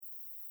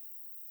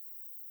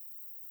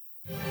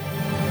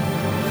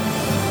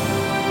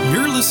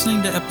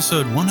listening to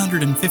episode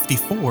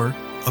 154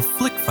 of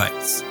Flick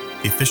Fights,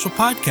 the official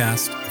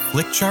podcast of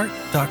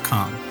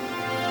flickchart.com.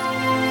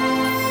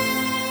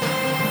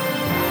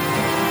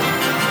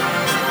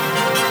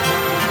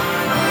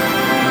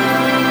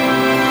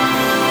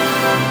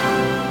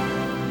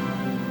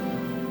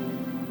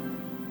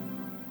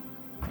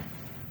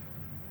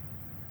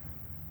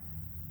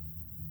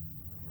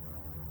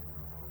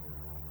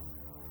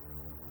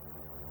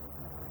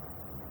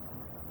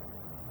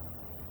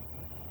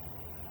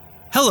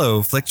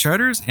 Hello, Flick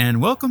Charters,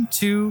 and welcome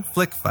to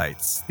Flick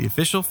Fights, the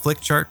official Flick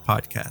Chart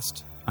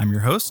podcast. I'm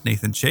your host,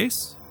 Nathan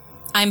Chase.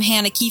 I'm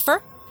Hannah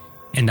Kiefer.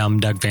 And I'm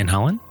Doug Van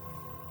Hollen.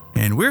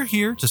 And we're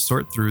here to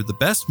sort through the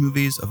best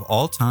movies of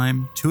all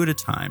time, two at a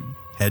time,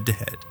 head to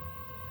head.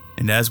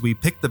 And as we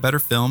pick the better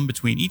film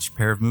between each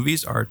pair of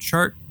movies, our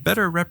chart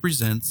better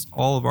represents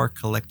all of our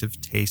collective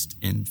taste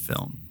in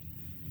film.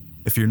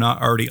 If you're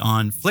not already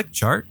on Flick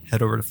Chart,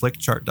 head over to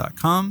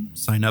flickchart.com,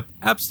 sign up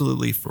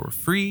absolutely for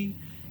free,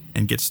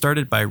 and get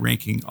started by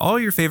ranking all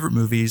your favorite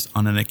movies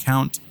on an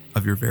account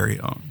of your very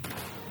own.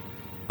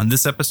 On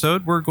this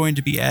episode, we're going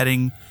to be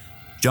adding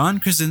John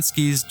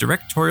Krasinski's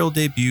directorial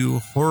debut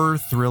horror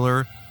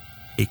thriller,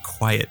 A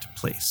Quiet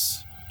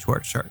Place, to our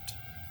chart.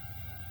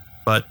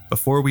 But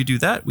before we do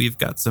that, we've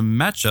got some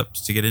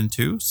matchups to get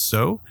into,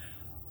 so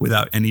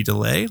without any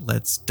delay,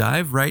 let's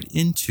dive right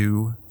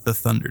into the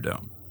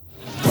Thunderdome.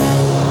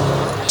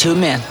 2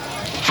 men,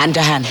 hand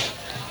to hand.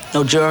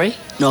 No jury,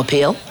 no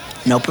appeal,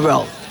 no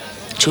parole.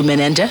 2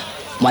 men enter,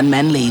 1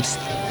 man leaves.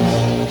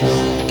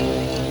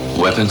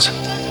 Weapons?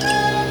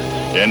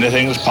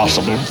 Anything is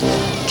possible.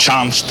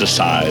 Chance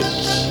decides.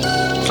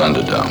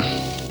 Thunderdome.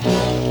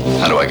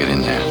 How do I get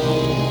in there?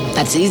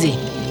 That's easy.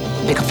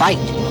 Pick a fight.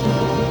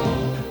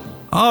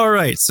 All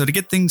right, so to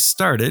get things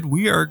started,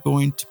 we are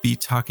going to be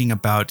talking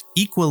about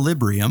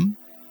Equilibrium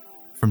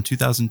from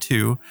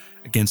 2002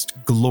 against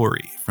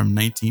Glory from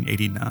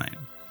 1989.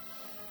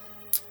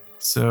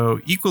 So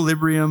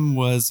Equilibrium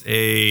was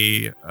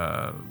a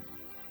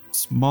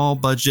small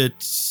budget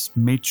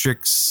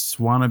Matrix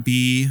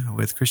wannabe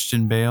with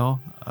Christian Bale.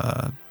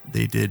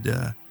 They did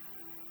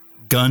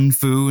gun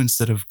fu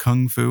instead of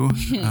kung fu.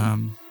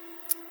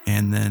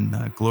 And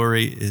then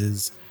Glory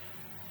is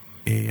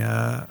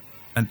an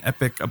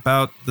epic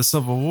about the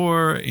Civil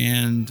War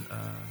and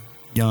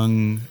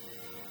young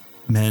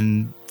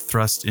men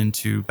thrust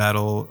into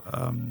battle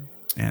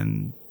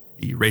and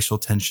the racial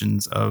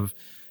tensions of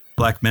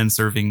Black men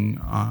serving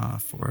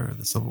for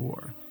the Civil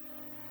War.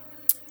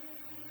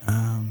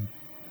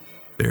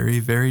 Very,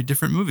 very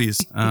different movies.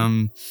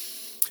 I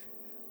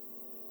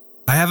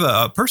have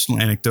a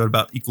personal anecdote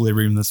about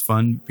Equilibrium that's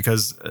fun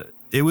because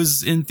it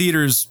was in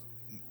theaters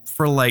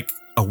for like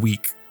a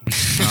week.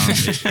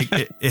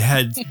 It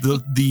had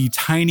the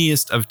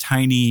tiniest of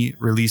tiny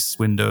release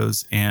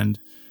windows, and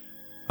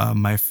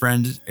my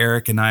friend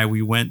Eric and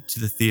we went to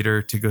the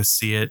theater to go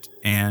see it,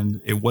 and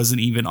it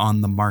wasn't even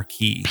on the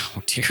marquee.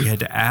 Oh, dear. We had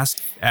to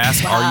ask, Are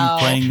you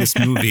playing this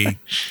movie?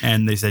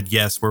 And they said,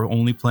 yes, we're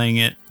only playing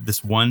it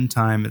this one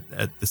time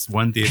at this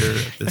one theater,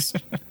 at this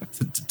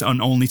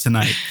only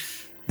tonight.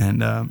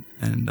 And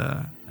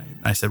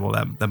I said, well,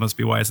 that must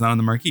be why it's not on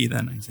the marquee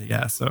then. And he said,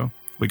 yeah. So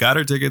we got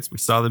our tickets, we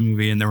saw the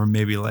movie, and there were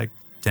maybe like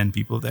 10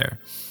 people there.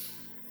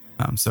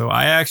 So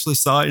I actually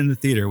saw it in the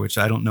theater, which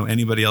I don't know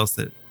anybody else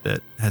that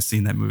has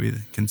seen that movie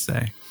that can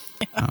say.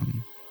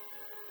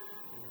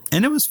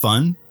 And it was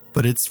fun,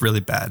 but it's really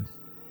bad.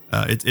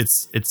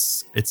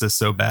 It's a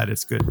so bad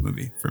it's good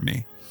movie for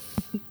me.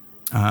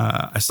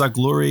 I saw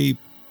Glory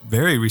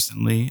very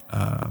recently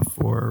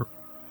for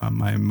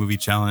my movie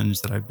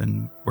challenge that I've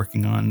been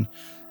working on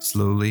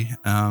slowly,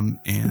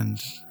 and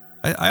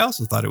I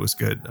also thought it was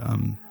good.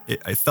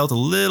 I felt a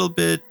little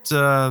bit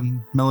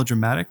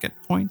melodramatic at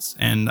points,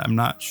 and I'm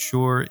not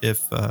sure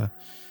if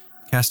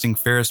casting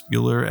Ferris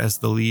Bueller as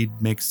the lead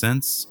makes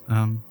sense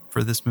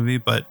for this movie,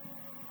 but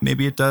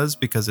maybe it does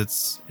because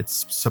it's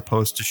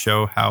supposed to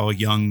show how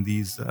young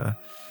these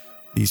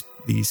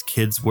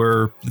kids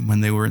were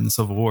when they were in the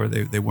Civil War.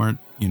 They weren't,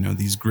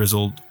 these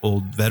grizzled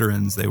old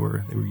veterans. They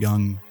were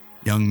young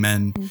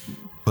men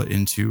put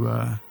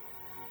into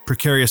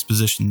precarious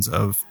positions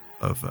of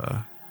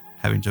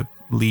having to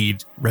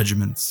lead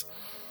regiments.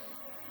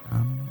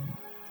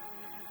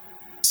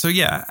 So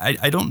yeah,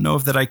 I don't know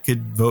if that I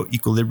could vote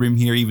Equilibrium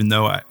here, even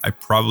though I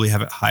probably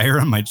have it higher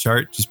on my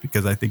chart, just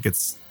because I think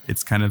it's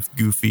kind of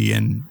goofy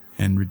and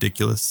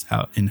ridiculous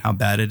how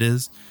bad it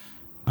is,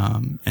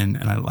 and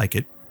I like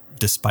it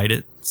despite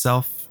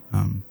itself.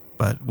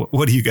 But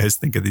what do you guys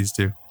think of these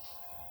two?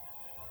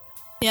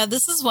 Yeah,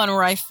 this is one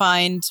where I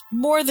find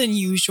more than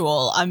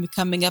usual I'm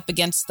coming up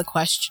against the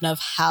question of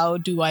how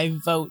do I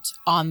vote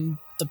on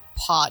the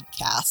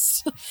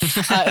podcast.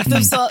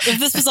 If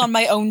this was on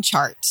my own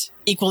chart,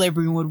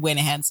 Equilibrium would win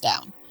hands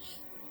down.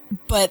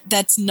 But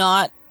that's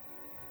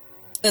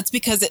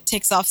because it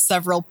ticks off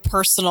several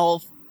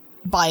personal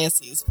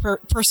biases,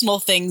 personal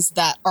things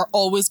that are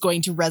always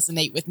going to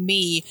resonate with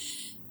me.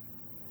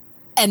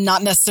 and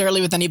not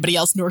necessarily with anybody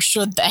else, nor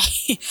should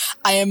they.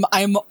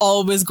 I'm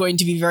always going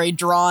to be very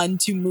drawn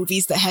to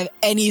movies that have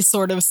any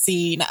sort of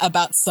scene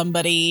about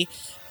somebody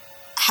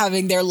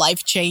having their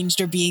life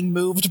changed or being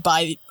moved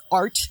by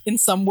art in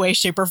some way,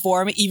 shape, or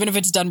form, even if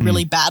it's done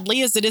really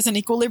badly, as it is in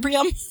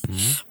Equilibrium.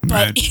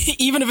 But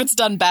even if it's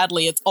done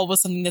badly, it's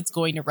always something that's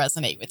going to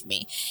resonate with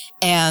me.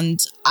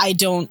 And I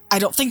don't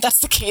think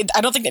that's the case.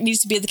 I don't think that needs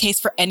to be the case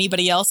for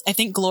anybody else. I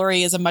think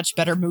Glory is a much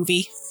better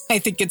movie. I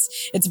think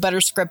it's better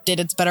scripted,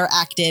 it's better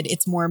acted,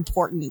 it's more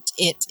important.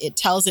 It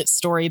tells its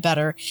story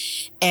better.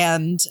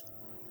 And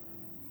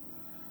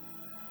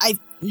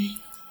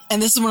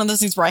this is one of those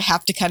things where I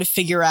have to kind of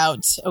figure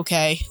out,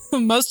 okay,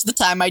 most of the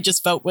time I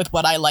just vote with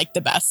what I like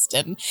the best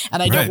and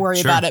I don't worry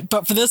about it.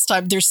 But for this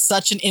time, there's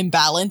such an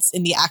imbalance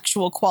in the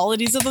actual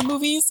qualities of the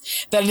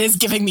movies that it is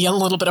giving me a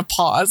little bit of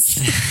pause.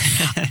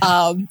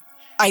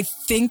 I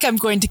think I'm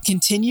going to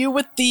continue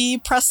with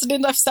the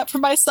precedent I've set for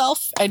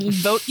myself and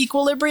vote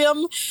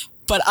Equilibrium,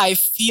 but I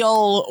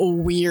feel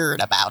weird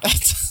about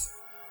it.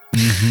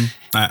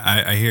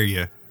 I hear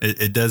you.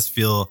 It does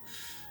feel...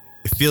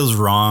 It feels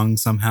wrong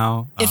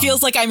somehow. It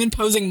feels like I'm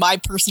imposing my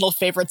personal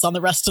favorites on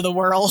the rest of the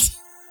world.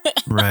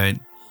 Right.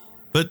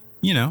 But,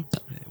 you know,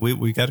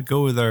 we got to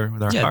go with our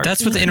heart.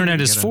 That's what the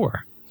internet is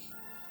for.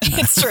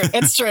 It's true.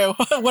 It's true.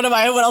 What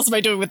else am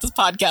I doing with this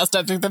podcast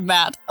other than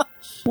that?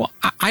 Well,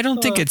 I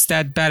don't think it's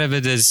that bad of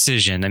a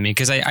decision. I mean,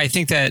 because I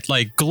think that,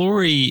 like,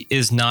 Glory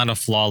is not a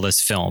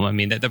flawless film. I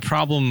mean, the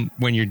problem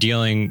when you're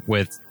dealing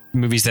with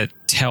movies that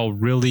tell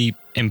really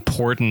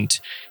important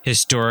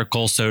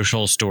historical,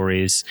 social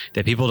stories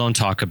that people don't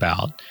talk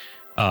about,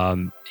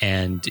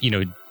 and, you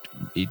know,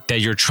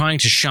 that you're trying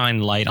to shine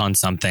light on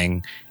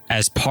something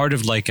as part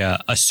of like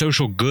a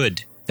social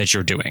good that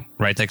you're doing,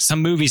 right? Like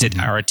some movies that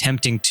are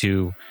attempting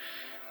to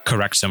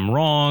correct some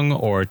wrong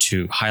or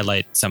to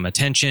highlight some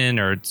attention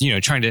or, you know,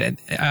 trying to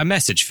a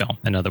message film,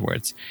 in other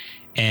words.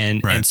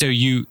 And so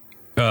you,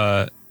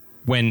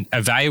 when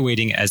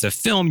evaluating as a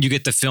film, you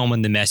get the film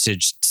and the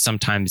message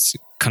sometimes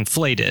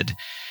conflated.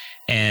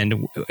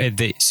 And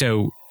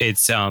so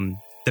it's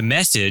the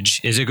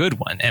message is a good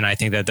one. And I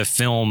think that the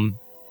film,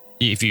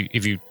 if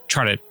you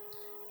try to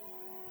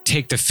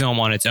take the film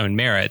on its own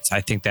merits,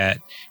 I think that,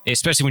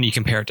 especially when you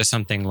compare it to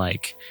something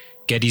like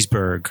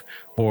Gettysburg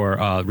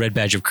or Red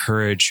Badge of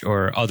Courage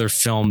or other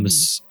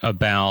films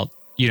about,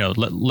 you know,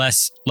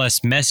 less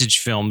message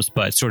films,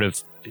 but sort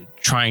of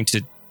trying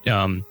to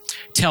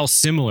tell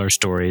similar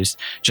stories,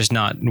 just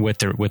not with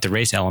the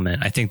race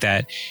element. I think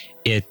that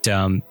it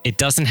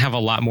doesn't have a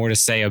lot more to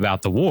say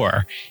about the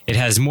war. It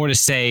has more to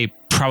say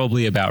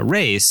probably about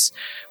race,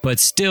 but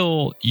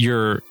still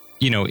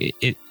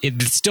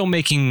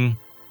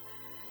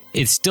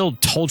it's still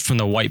told from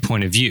the white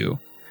point of view.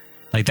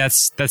 Like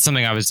that's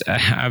something I was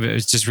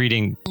just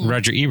reading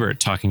Roger Ebert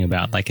talking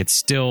about. Like it's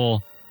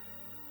still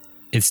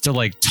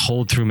like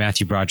told through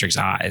Matthew Broderick's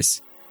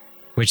eyes,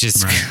 which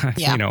is,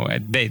 you know,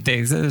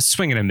 they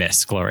swing and a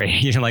miss, Glory.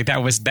 You know, like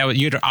that was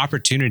you had an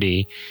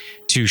opportunity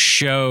to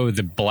show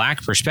the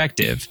black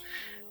perspective.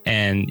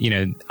 And, you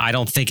know, I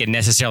don't think it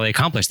necessarily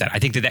accomplished that. I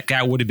think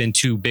that would have been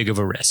too big of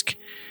a risk,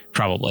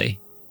 probably.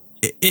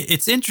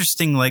 It's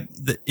interesting, like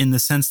in the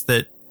sense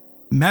that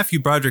Matthew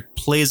Broderick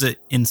plays it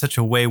in such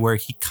a way where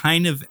he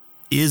kind of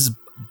is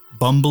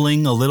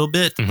bumbling a little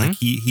bit. Like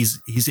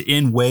he's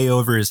in way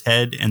over his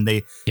head, and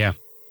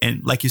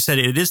and like you said,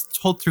 it is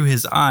told through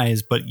his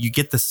eyes, but you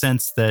get the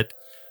sense that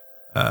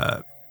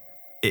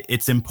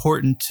it's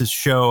important to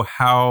show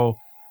how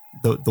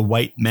the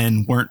white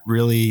men weren't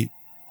really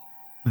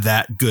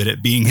that good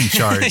at being in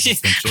charge,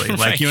 essentially.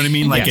 Like, you know what I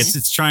mean? Like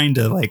it's trying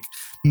to like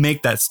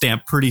make that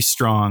stamp pretty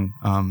strong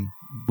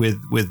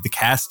with the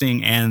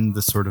casting and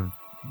the sort of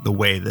the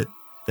way that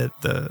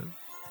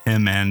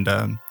him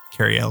and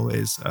Cary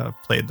Elwes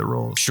played the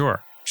roles.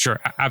 Sure,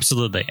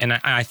 absolutely. And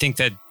I think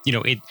that, you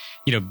know,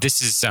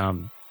 this is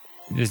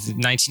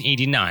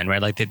 1989,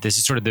 right? Like this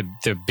is sort of the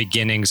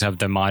beginnings of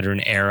the modern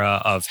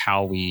era of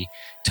how we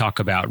talk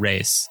about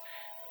race.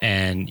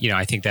 And, you know,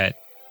 I think that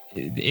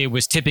it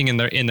was tipping in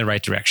the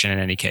right direction in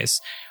any case.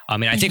 I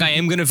mean, I think I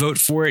am going to vote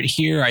for it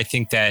here. I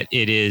think that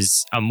it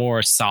is a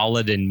more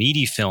solid and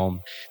meaty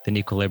film than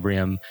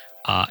Equilibrium.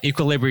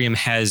 Equilibrium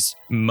has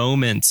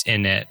moments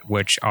in it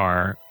which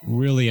are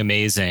really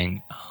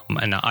amazing.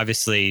 And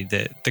obviously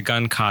the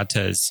gun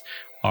katas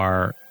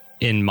are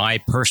in my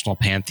personal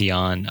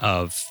pantheon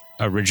of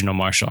original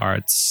martial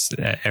arts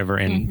ever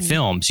in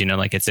films. You know,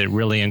 like it's a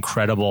really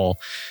incredible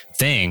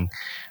thing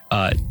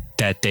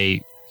that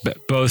they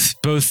both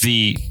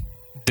the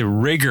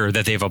rigor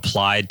that they've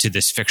applied to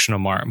this fictional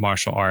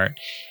martial art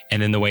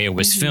and in the way it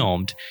was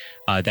filmed,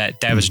 that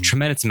was a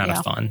tremendous amount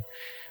of fun.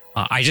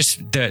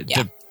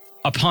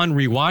 Upon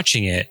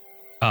rewatching it,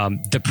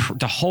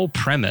 the whole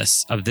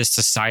premise of this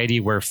society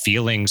where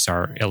feelings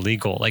are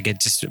illegal, like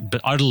it's just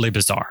utterly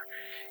bizarre.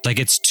 Like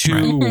it's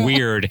too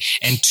weird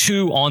and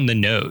too on the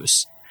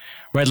nose,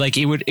 right? Like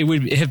it would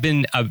have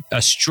been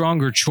a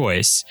stronger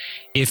choice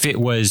if it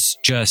was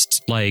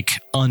just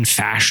like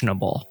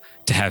unfashionable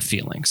to have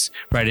feelings,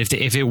 right?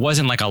 If it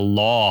wasn't like a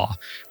law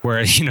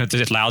where,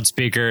 the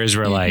loudspeakers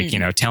were like,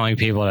 telling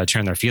people to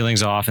turn their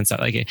feelings off and stuff,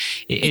 like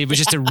it was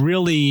just a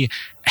really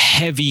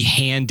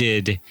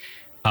heavy-handed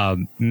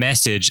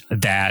message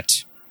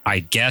that I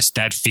guess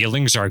that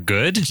feelings are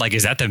good. Like,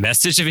 is that the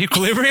message of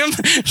Equilibrium?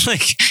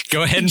 Like,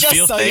 go ahead and just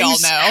feel so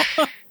things. Y'all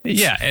know.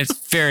 Yeah,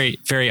 it's very,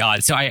 very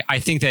odd. So I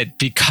think that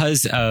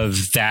because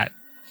of that,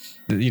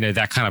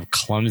 that kind of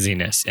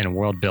clumsiness in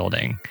world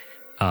building,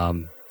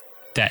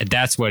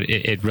 that's what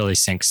it really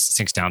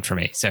sinks down for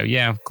me. So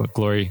yeah,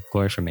 glory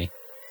for me.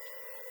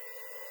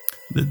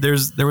 There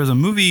was a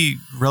movie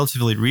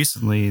relatively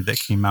recently that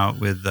came out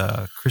with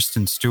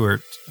Kristen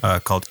Stewart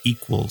called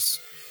Equals.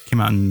 It came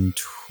out in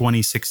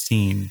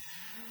 2016,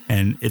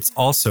 and it's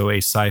also a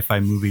sci-fi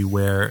movie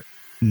where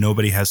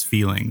nobody has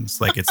feelings.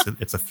 Like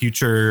it's a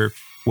future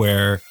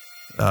where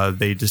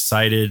they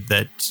decided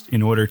that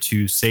in order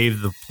to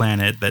save the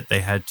planet, that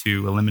they had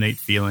to eliminate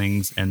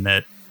feelings, and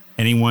that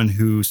anyone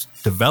who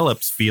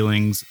develops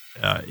feelings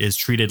is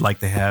treated like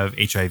they have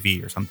HIV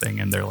or something,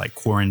 and they're like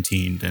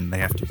quarantined and they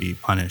have to be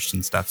punished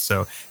and stuff.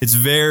 So it's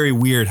very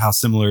weird how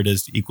similar it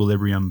is to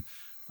Equilibrium.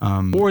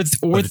 Or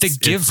The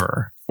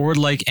Giver, or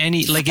like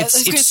any, like it's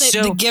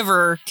so The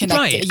Giver connected.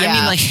 Right. Yeah. I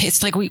mean, like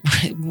it's like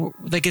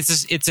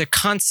it's a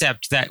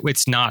concept that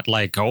it's not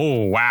like,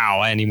 oh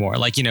wow anymore.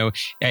 Like, we're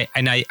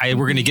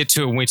going to get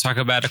to it when we talk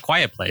about A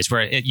Quiet Place,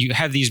 where you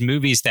have these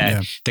movies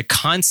that the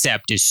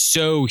concept is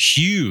so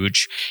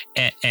huge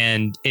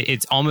and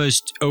it's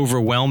almost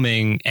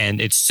overwhelming, and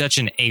it's such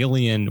an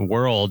alien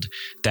world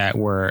that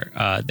we're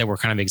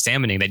kind of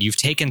examining, that you've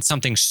taken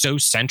something so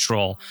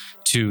central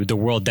to the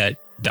world that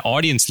the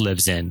audience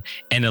lives in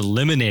and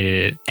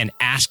eliminated it and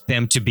asked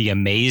them to be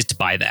amazed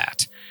by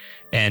that.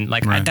 And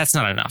like, that's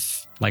not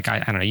enough. Like, I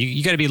don't know,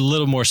 you got to be a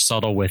little more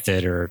subtle with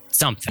it or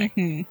something.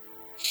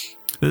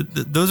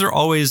 Mm-hmm. Those are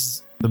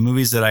always the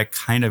movies that I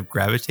kind of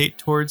gravitate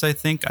towards, I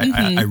think.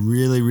 I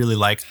really, really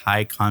like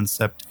high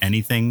concept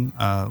anything,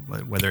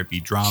 whether it be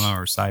drama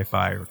or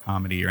sci-fi or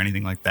comedy or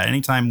anything like that.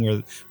 Anytime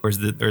where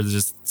there's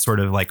this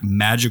sort of like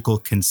magical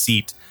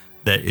conceit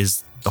that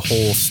is the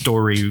whole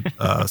story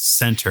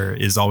center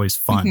is always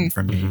fun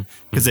for me,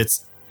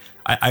 because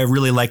I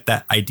really like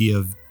that idea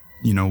of,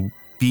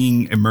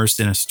 being immersed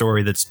in a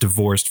story that's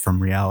divorced from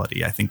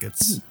reality. I think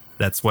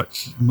that's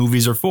what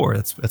movies are for.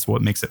 That's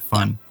what makes it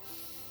fun.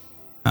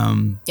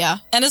 Yeah.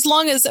 And as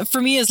long as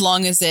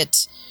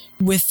it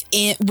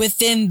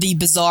within the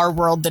bizarre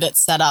world that it's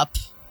set up,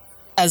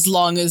 as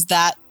long as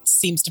that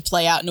seems to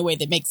play out in a way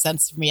that makes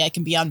sense for me, I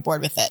can be on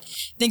board with it.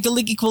 I think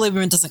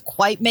Equilibrium doesn't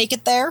quite make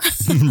it there.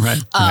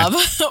 Right.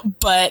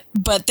 But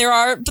there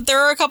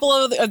are a couple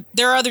of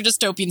there are other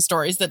dystopian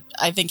stories that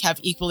I think have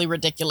equally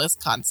ridiculous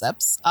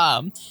concepts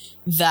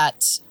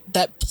that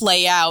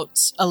play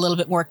out a little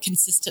bit more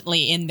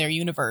consistently in their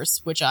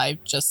universe, which I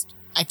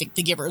think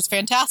The Giver is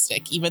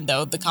fantastic, even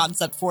though the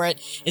concept for it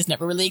is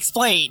never really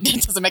explained.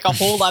 It doesn't make a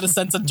whole lot of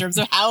sense in terms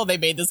of how they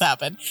made this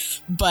happen.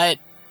 But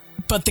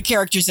the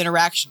characters'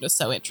 interaction is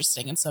so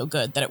interesting and so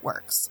good that it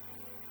works.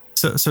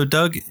 So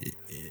Doug,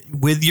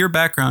 with your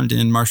background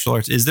in martial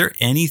arts, is there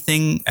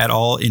anything at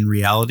all in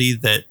reality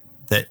that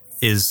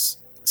is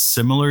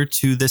similar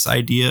to this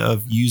idea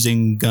of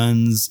using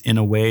guns in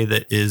a way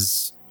that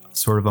is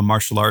sort of a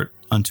martial art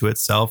unto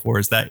itself, or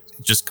is that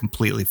just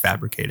completely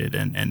fabricated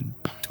and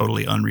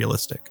totally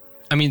unrealistic?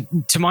 I mean,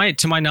 to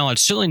my knowledge,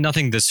 certainly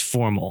nothing this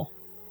formal.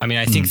 I mean,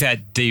 I think that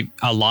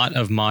a lot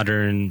of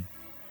modern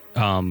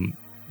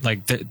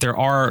there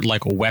are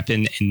like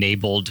weapon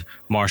enabled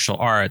martial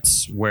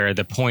arts where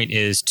the point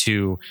is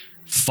to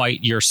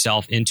fight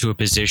yourself into a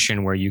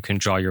position where you can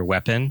draw your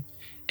weapon,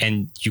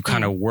 and you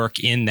kind of work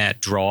in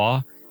that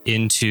draw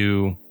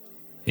into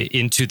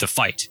the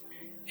fight.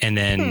 And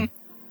then,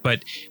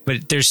 but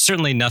there's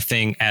certainly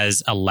nothing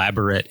as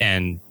elaborate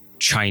and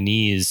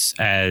Chinese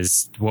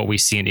as what we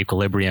see in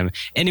Equilibrium,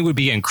 and it would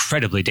be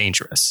incredibly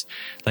dangerous.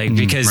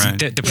 Because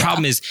the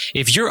problem is,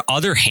 if your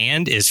other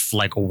hand is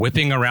like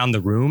whipping around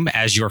the room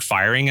as you're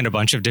firing in a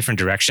bunch of different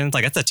directions,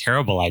 like that's a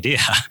terrible idea.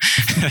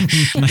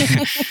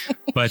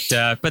 But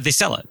they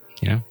sell it,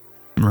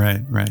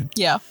 Right.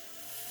 Yeah.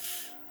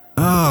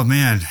 Oh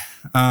man.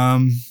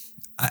 I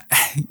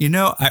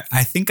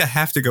think I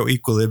have to go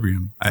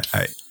Equilibrium.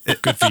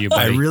 Good for you,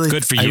 buddy.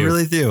 Good for you. I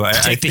really do.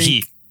 Take the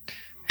heat.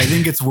 I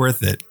think it's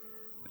worth it.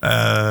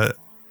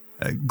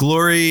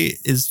 Glory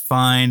is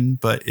fine,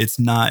 but it's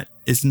not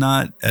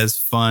as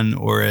fun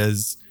or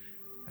as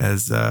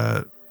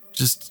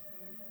just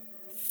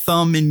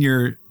thumb in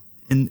your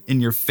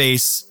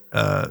face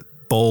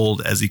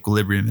bold as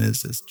Equilibrium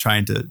is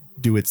trying to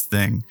do its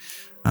thing.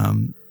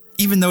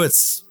 Even though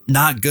it's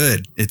not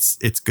good, it's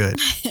good.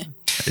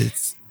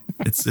 It's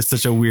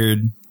such a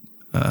weird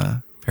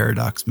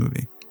paradox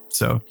movie.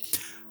 So,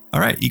 all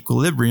right,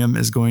 Equilibrium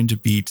is going to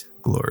beat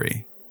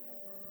Glory.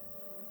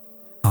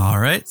 All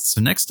right, so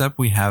next up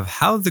we have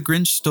How the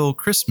Grinch Stole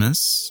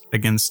Christmas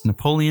against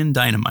Napoleon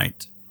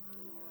Dynamite.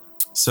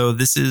 So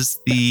this is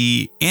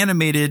the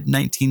animated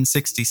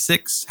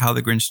 1966 How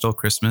the Grinch Stole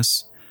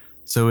Christmas.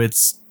 So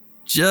it's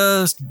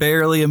just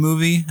barely a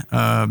movie.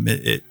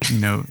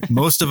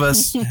 Most of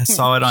us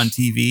saw it on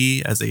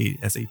TV as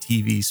a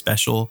TV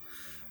special,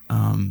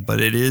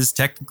 but it is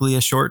technically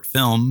a short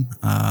film,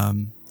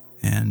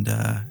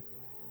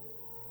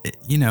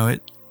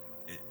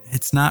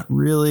 it's not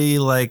really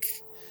like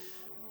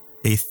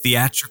a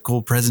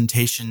theatrical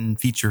presentation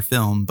feature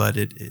film, but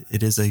it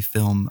is a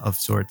film of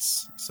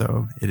sorts.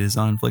 So it is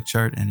on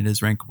Flickchart and it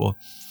is rankable.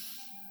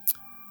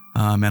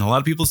 And a lot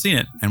of people have seen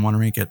it and want to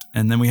rank it.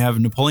 And then we have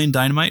Napoleon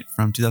Dynamite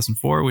from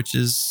 2004, which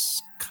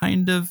is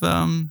kind of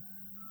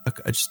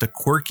just a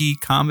quirky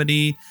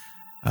comedy.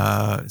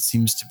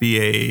 Seems to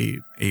be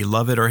a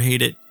love it or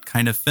hate it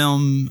kind of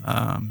film.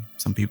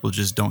 Some people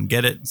just don't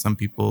get it. Some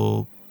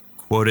people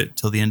quote it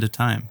till the end of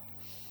time.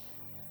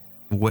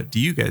 What do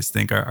you guys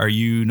think? Are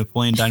you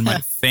Napoleon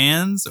Dynamite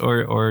fans,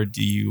 or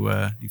do you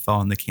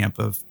fall in the camp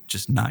of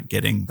just not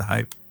getting the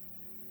hype?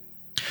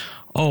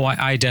 Oh,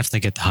 I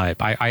definitely get the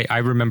hype. I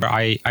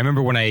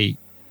remember when I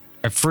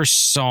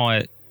first saw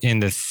it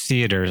in the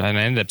theaters, and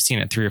I ended up seeing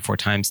it 3 or 4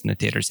 times in the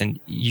theaters, and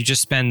you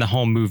just spend the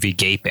whole movie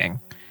gaping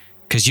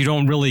because you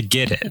don't really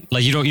get it.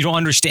 Like you don't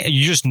understand.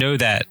 You just know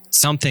that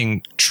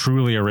something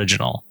truly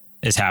original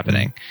is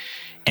happening.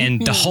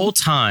 And the whole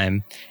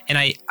time, and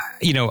I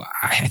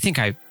think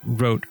I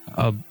wrote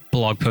a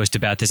blog post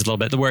about this a little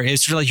bit, where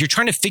it's like you're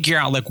trying to figure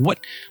out like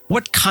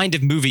what kind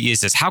of movie is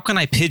this? How can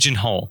I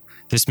pigeonhole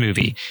this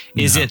movie?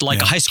 Is it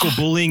like a high school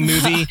bullying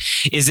movie?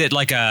 Is it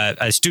like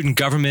a student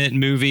government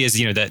movie? Is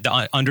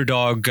the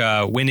underdog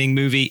winning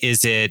movie?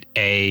 Is it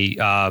a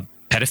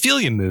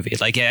pedophilia movie?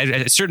 Like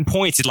at certain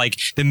points, it like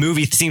the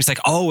movie seems like,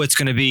 oh, it's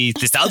going to be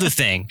this other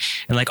thing,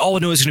 and like, oh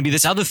no, it's going to be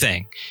this other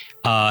thing.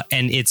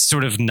 And it's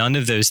sort of none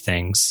of those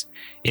things.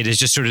 It is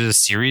just sort of a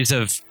series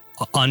of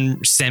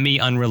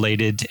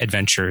semi-unrelated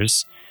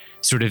adventures,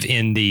 sort of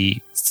in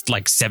the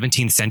like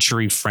 17th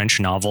century French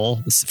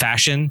novel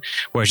fashion,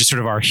 where it's just sort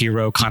of our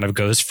hero kind of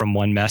goes from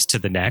one mess to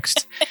the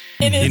next.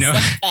 It is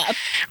like that.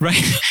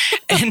 Right?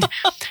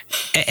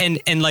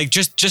 And like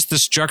just the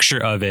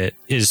structure of it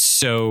is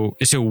so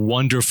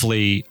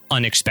wonderfully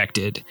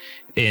unexpected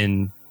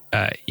in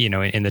the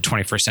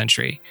 21st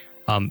century.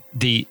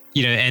 The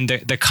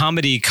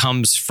comedy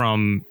comes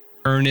from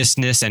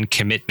earnestness and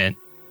commitment,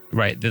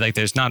 right? Like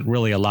there's not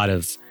really a lot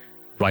of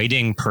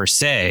writing per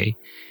se.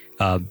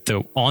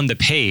 Though on the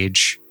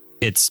page,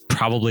 it's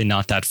probably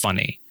not that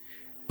funny,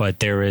 but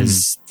there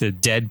is the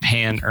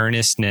deadpan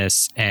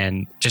earnestness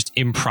and just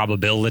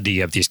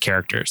improbability of these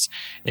characters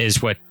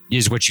is what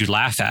you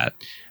laugh at.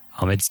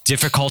 It's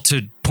difficult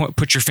to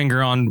put your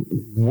finger on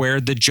where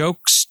the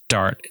joke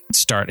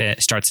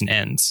starts and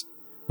ends.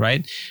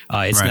 Right?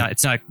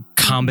 It's not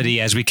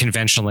comedy as we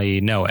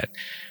conventionally know it.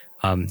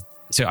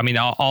 So, I mean,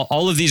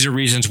 all of these are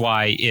reasons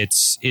why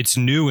it's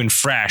new and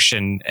fresh,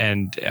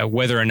 and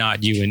whether or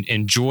not you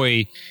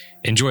enjoy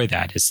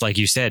that, it's like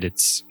you said,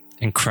 it's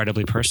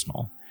incredibly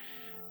personal.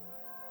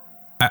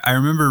 I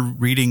remember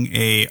reading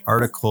a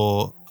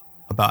article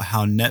about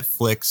how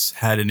Netflix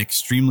had an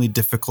extremely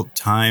difficult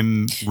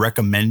time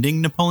recommending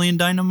Napoleon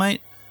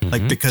Dynamite,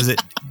 like because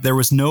there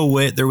was no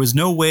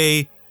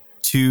way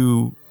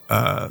to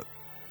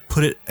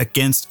put it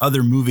against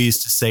other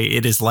movies to say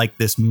it is like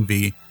this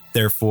movie,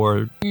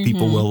 therefore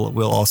people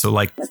will also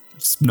like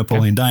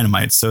Napoleon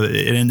Dynamite. So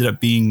it ended up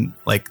being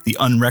like the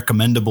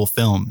unrecommendable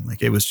film.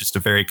 Like it was just a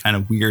very kind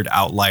of weird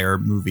outlier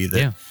movie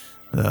that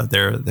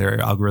their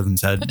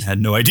algorithms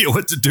had no idea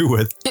what to do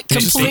with. It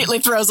completely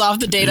throws off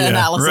the data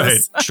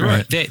analysis. Right, sure.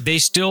 Right. They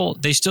still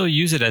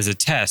use it as a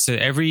test. So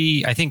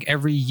every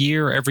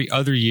year, every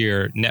other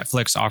year,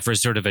 Netflix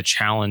offers sort of a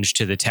challenge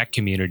to the tech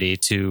community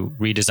to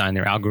redesign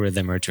their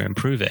algorithm or to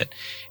improve it.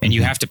 And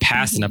you have to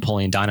pass the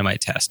Napoleon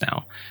Dynamite test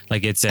now.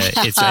 Like it's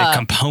a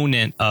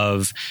component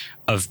of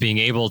being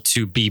able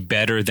to be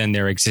better than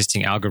their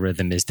existing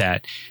algorithm is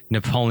that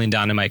Napoleon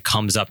Dynamite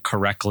comes up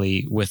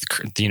correctly with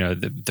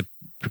the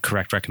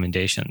correct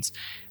recommendations.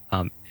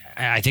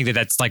 I think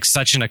that's like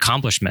such an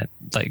accomplishment,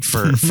 like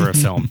for a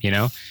film,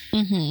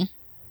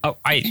 Oh,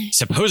 I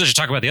suppose I should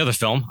talk about the other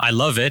film. I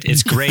love it.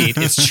 It's great.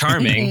 It's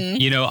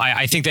charming.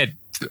 I think that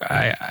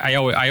I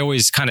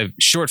always kind of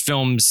short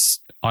films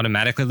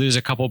automatically lose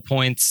a couple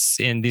points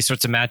in these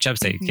sorts of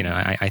matchups.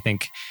 I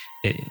think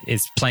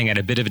it's playing at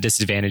a bit of a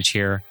disadvantage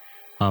here.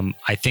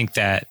 I think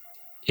that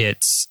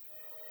it's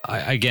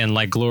again,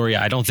 like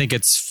Gloria, I don't think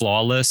it's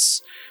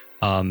flawless.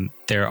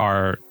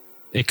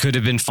 It could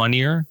have been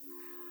funnier,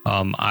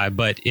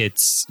 but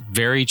it's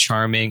very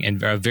charming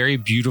and a very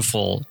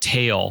beautiful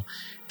tale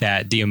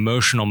that the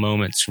emotional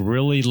moments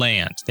really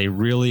land. They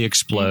really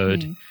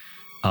explode.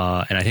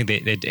 And I think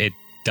it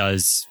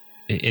does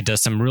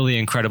some really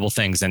incredible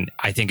things. And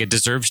I think it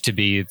deserves to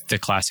be the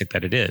classic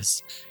that it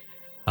is.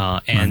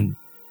 And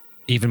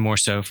even more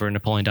so for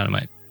Napoleon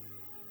Dynamite.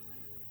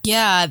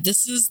 Yeah,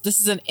 this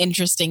is an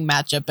interesting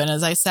matchup. And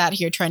as I sat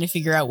here trying to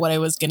figure out what I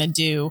was going to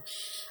do,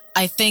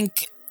 I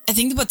think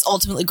what's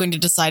ultimately going to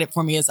decide it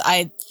for me is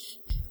I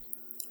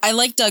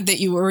like, Doug, that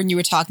when you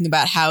were talking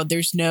about how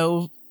there's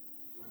no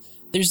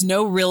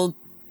real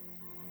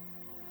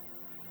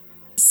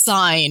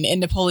sign in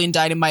Napoleon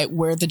Dynamite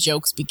where the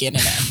jokes begin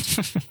and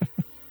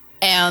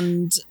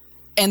end.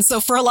 And so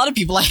for a lot of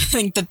people, I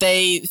think that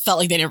they felt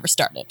like they never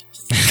started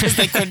because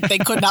they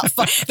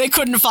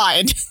couldn't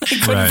find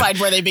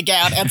where they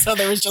began, and so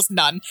there was just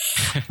none.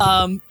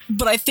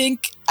 But I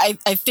think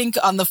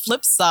on the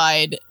flip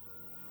side,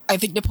 I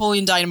think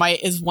Napoleon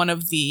Dynamite is one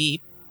of the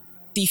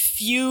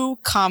few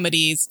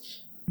comedies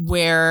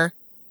where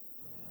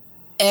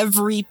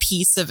every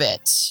piece of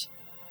it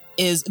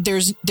is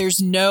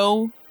there's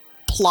no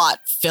plot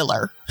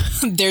filler.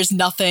 There's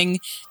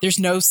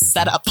no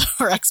setup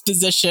or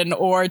exposition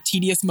or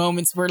tedious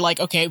moments where like,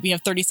 okay, we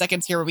have 30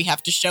 seconds here where we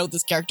have to show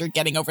this character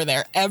getting over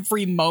there.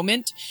 Every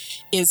moment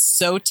is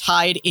so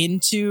tied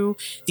into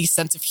the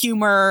sense of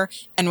humor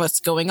and what's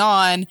going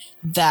on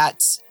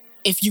that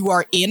if you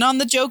are in on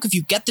the joke, if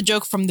you get the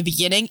joke from the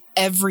beginning,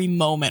 every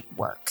moment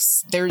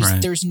works.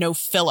 There's no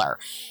filler.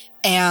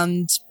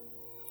 And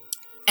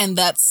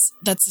that's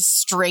a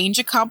strange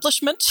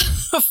accomplishment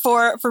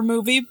for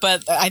movie.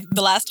 But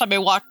the last time I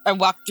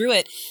walked through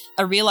it,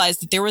 I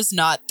realized that there's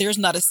not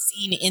a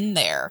scene in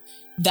there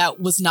that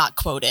was not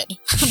quoted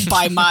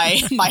by my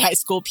high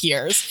school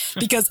peers,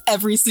 because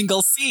every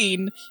single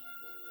scene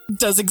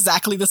does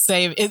exactly the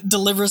same. It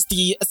delivers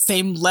the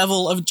same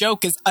level of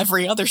joke as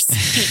every other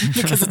scene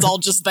because it's all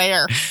just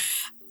there.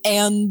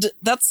 And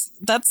that's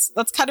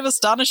kind of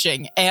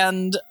astonishing.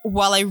 And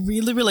while I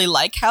really, really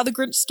like How the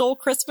Grinch Stole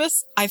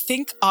Christmas, I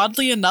think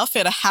oddly enough,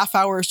 at a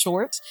half-hour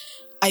short,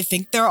 I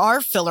think there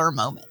are filler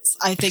moments.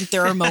 I think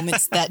there are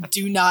moments that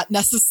do not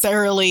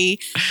necessarily.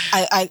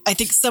 I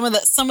think some of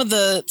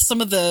the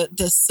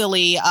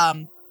silly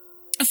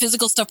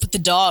physical stuff with the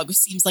dog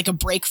seems like a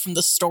break from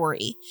the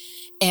story.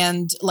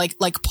 And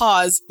like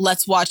pause.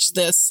 Let's watch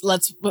this.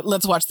 Let's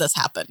watch this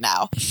happen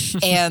now.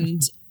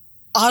 And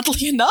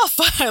oddly enough,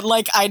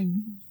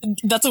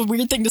 that's a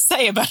weird thing to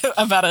say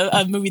about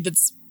a movie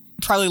that's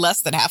probably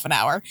less than half an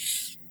hour,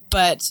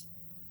 but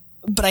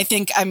I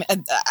think I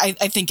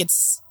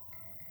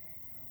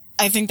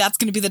think that's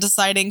going to be the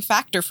deciding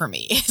factor for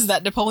me, is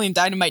that Napoleon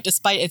Dynamite,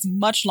 despite its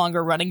much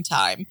longer running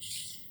time,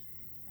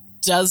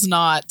 does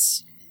not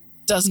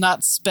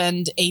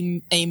spend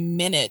a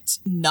minute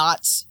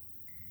not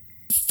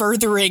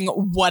furthering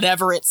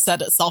whatever it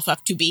set itself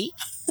up to be.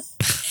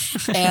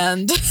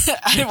 And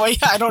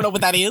I don't know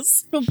what that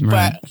is,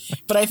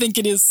 but I think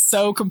it is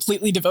so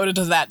completely devoted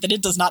to that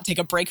it does not take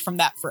a break from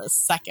that for a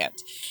second.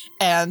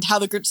 And How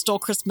the Grinch Stole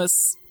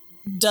Christmas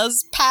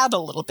does pad a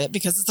little bit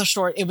because it's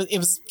it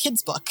was a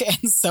kid's book,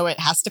 and so it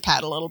has to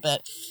pad a little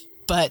bit.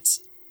 But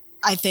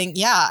I think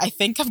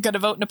I'm going to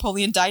vote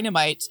Napoleon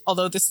Dynamite,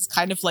 although this is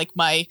kind of like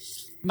my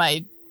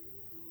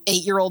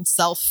 8-year-old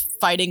self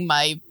fighting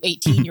my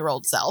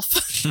 18-year-old self.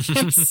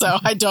 So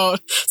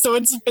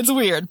it's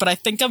weird, but I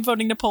think I'm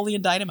voting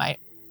Napoleon Dynamite.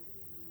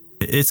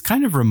 It's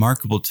kind of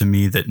remarkable to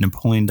me that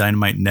Napoleon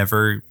Dynamite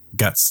never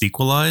got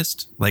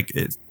sequelized. Like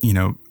it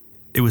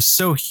was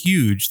so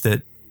huge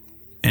that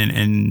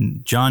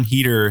and John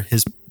Heder,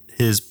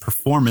 his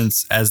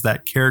performance as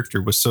that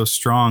character was so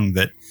strong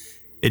that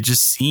it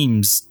just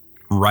seems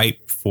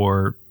ripe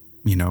for,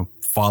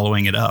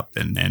 following it up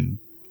and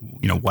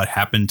what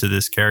happened to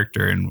this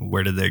character and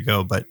where did they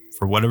go? But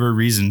for whatever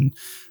reason,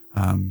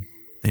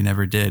 they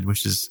never did,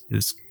 which is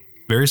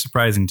very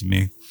surprising to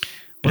me.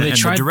 Well, they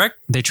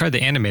tried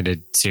the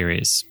animated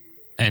series,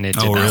 and it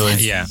did not. Really?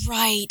 Yeah,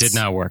 right. Did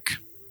not work.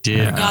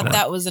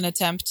 That was an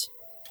attempt,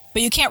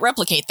 but you can't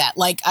replicate that.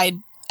 Like I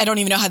don't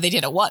even know how they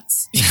did it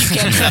once. You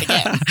can't do that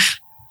again.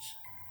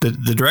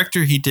 The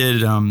director, he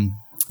did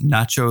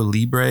Nacho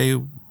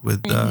Libre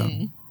with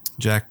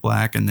Jack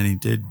Black, and then he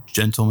did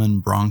Gentlemen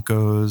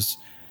Broncos.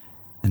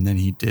 And then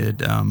he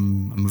did a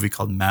movie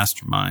called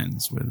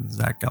Masterminds with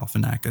Zach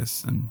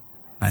Galifianakis. And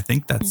I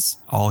think that's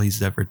all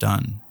he's ever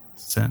done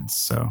since.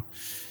 So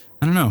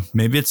I don't know.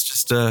 Maybe it's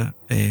just a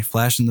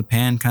flash in the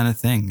pan kind of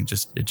thing.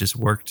 It just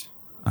worked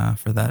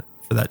for that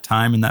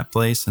time and that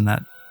place and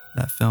that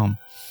film.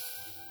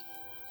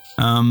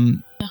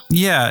 I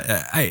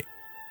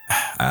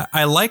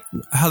like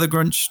How the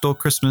Grinch Stole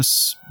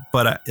Christmas,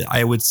 but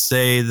I would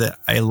say that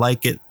I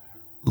like it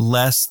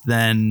less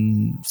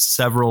than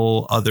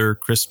several other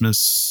Christmas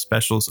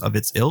specials of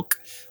its ilk.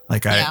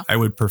 Like I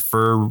would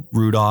prefer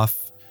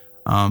Rudolph.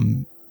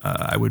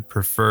 I would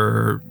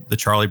prefer the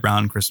Charlie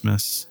Brown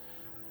Christmas.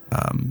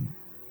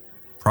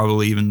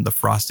 Probably even the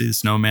Frosty the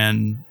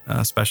Snowman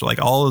special.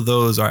 Like all of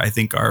those I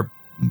think are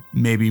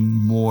maybe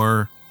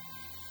more.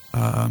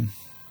 I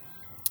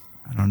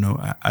don't know.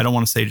 I don't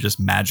want to say just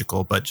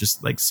magical, but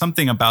just like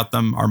something about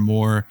them are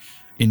more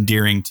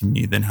endearing to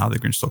me than How the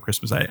Grinch Stole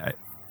Christmas.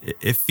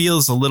 It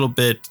feels a little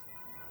bit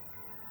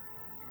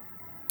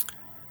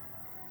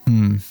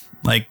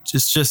like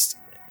just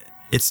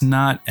it's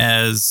not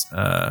as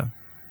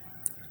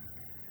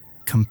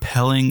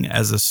compelling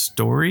as a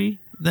story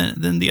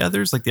than the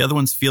others. Like the other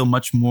ones feel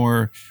much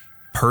more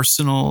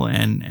personal,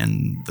 and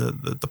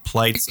the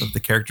plights of the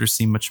characters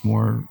seem much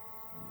more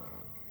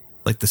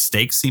like the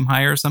stakes seem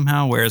higher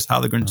somehow. Whereas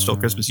How the Grinch Stole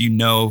Christmas,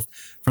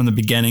 from the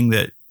beginning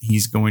that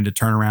he's going to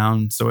turn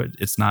around, so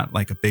it's not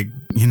like a big,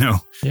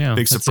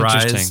 big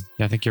surprise.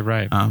 Yeah, I think you're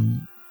right.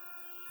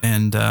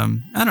 And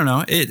I don't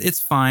know, it's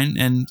fine,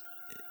 and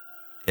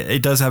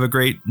it does have a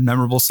great,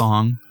 memorable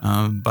song.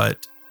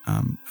 But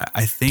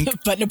I think,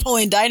 but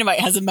Napoleon Dynamite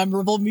has a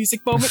memorable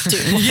music moment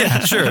too. yeah,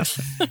 sure,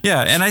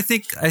 yeah, and I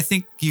think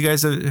you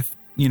guys have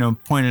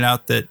pointed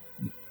out that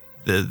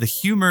the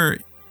humor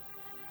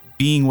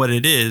being what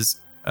it is,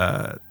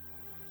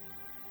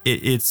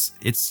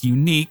 it's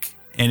unique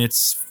and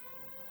it's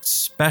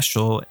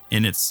special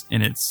in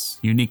its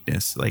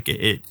uniqueness. Like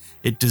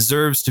it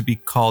deserves to be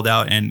called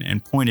out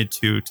and pointed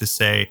to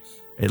say,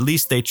 at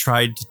least they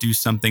tried to do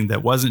something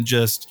that wasn't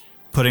just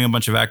putting a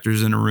bunch of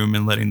actors in a room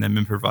and letting them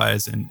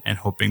improvise and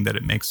hoping that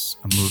it makes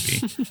a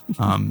movie.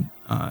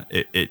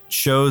 It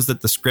shows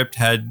that the script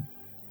had,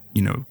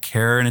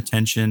 care and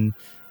attention,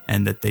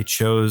 and that they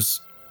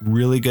chose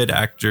really good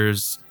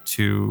actors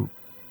to,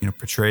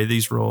 portray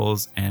these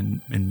roles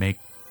and make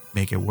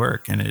it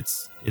work. And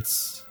it's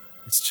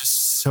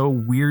just so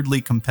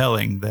weirdly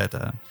compelling that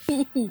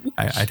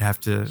I'd have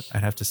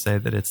to say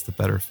that it's the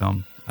better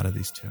film out of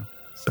these two.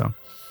 So,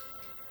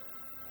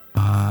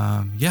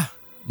 yeah,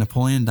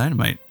 Napoleon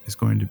Dynamite is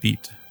going to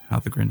beat How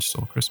the Grinch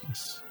Stole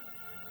Christmas.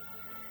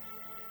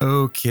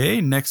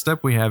 Okay, next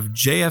up we have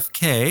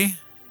JFK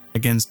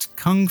against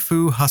Kung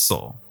Fu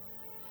Hustle.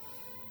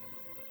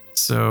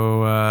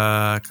 So,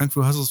 Kung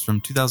Fu Hustle is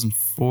from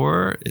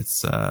 2004.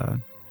 It's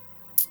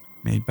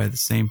made by the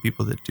same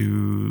people that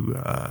do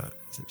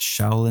is it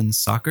Shaolin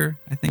Soccer,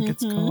 I think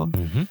it's called.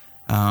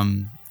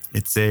 Mm-hmm.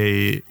 It's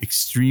a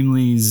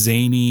extremely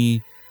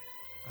zany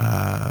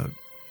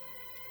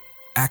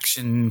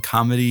action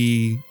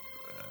comedy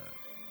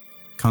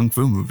kung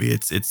fu movie.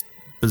 It's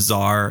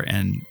bizarre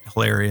and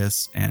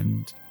hilarious,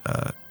 and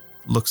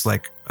looks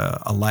like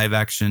a live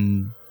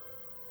action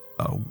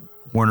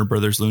Warner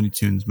Brothers Looney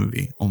Tunes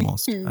movie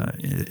almost.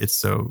 It's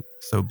so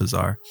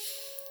bizarre.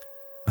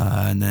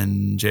 And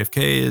then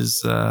JFK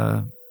is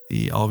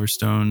the Oliver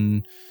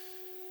Stone,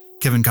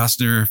 Kevin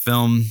Costner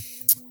film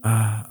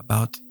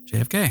about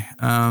JFK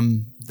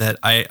that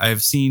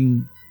I've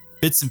seen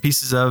bits and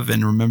pieces of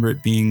and remember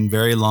it being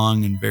very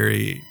long and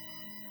very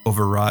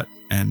overwrought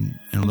and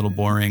a little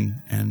boring.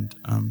 And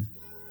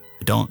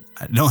I don't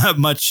have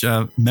much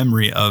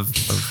memory of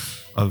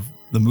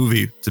the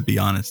movie, to be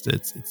honest.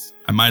 It's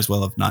I might as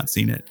well have not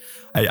seen it.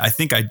 I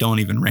think I don't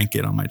even rank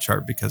it on my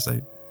chart because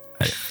I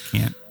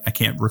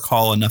can't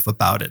recall enough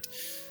about it.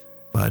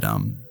 But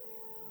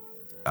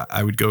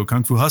I would go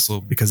Kung Fu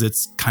Hustle because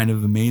it's kind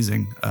of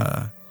amazing,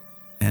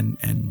 and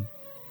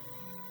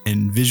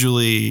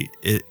visually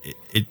it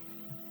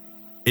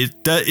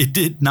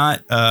did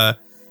not.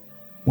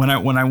 When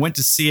I went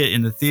to see it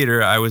in the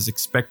theater, I was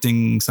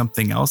expecting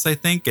something else, I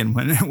think, and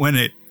when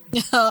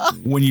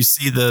you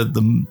see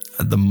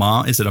the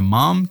mom, is it a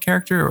mom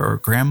character or a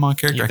grandma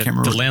character? Yeah, I can't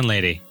remember. The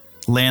landlady.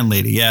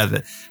 Landlady, yeah.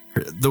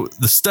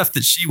 The stuff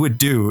that she would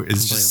do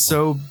is just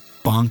so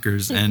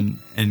bonkers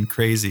and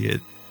crazy.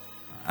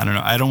 I don't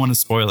know. I don't want to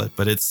spoil it,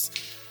 but it's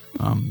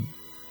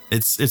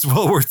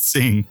well worth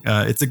seeing.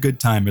 It's a good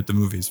time at the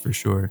movies for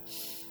sure.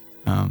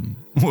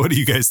 What do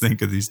you guys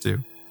think of these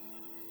two?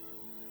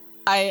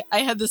 I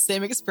had the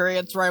same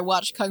experience where I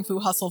watched Kung Fu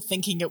Hustle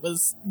thinking it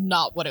was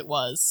not what it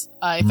was.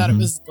 I thought it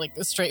was like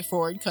a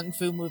straightforward Kung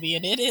Fu movie,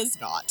 and it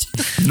is not.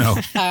 No.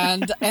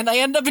 and I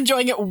end up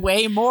enjoying it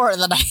way more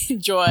than I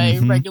enjoy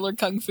regular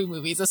Kung Fu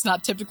movies. It's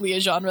not typically a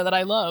genre that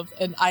I love,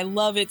 and I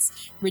love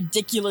its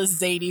ridiculous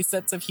zany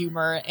sense of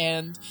humor,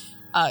 and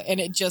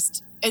it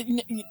just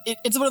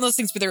it's one of those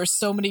things where there are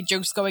so many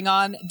jokes going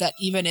on that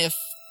even if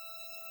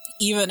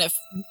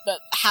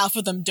half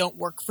of them don't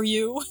work for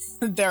you,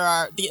 there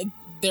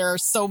are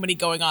so many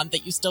going on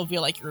that you still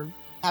feel like you're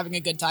having a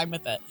good time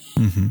with it.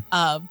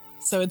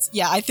 So it's,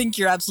 yeah, I think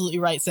you're absolutely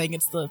right saying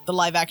it's the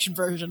live action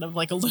version of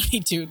like a Looney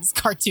Tunes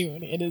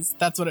cartoon.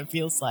 That's what it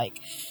feels like.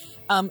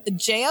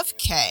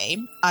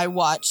 JFK, I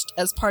watched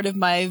as part of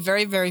my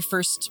very, very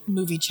first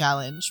movie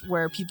challenge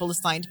where people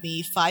assigned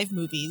me 5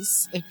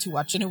 movies to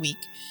watch in a week.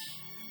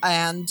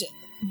 And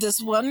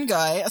this one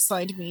guy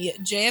assigned me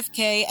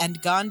JFK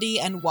and Gandhi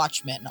and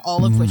Watchmen,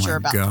 all of which are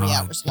about 3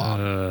 hours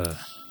long.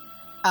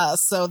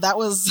 So that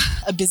was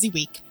a busy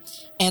week.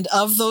 And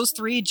of those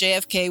 3,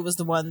 JFK was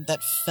the one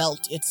that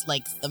felt its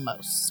length the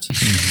most.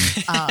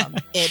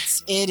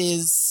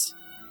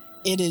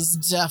 It is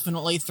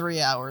definitely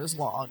 3 hours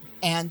long,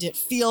 and it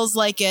feels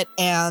like it,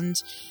 and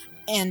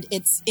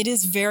it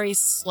is very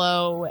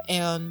slow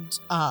and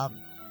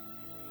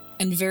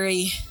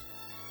very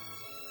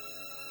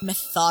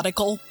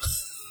methodical.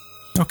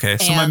 Okay,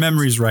 so my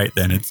memory's right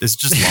then. It's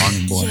just long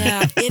and boring.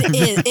 Yeah,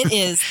 it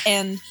is.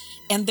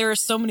 And there are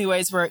so many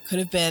ways where it could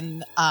have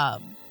been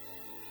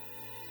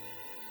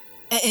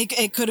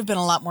it could have been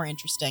a lot more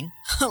interesting.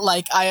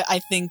 Like I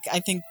think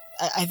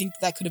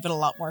that could have been a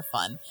lot more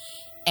fun.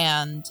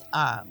 And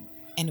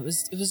it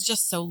was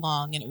just so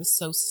long, and it was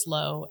so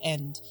slow,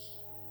 and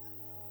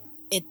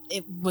it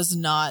was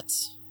not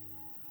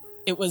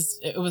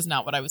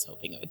what I was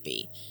hoping it would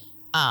be.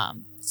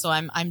 So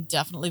I'm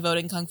definitely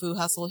voting Kung Fu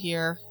Hustle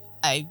here.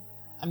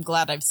 I'm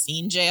glad I've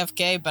seen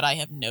JFK, but I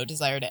have no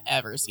desire to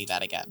ever see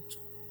that again.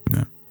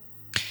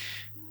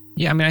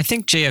 Yeah, I mean, I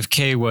think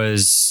JFK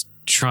was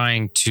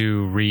trying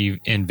to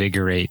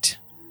reinvigorate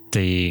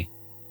the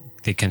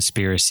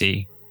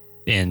conspiracy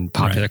in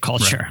popular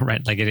culture,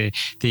 right? Like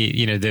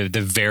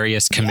the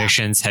various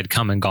commissions had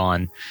come and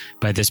gone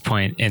by this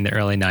point in the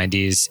early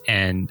 90s,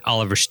 and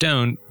Oliver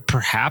Stone,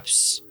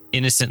 perhaps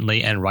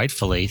innocently and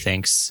rightfully,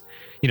 thinks,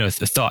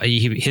 thought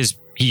he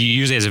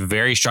usually has a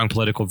very strong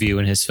political view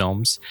in his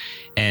films,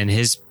 and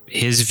his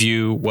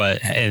view,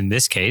 what in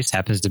this case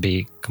happens to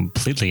be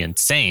completely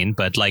insane,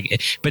 but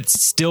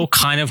still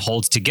kind of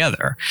holds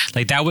together.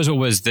 Like that was what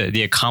was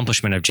the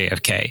accomplishment of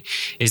JFK,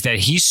 is that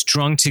he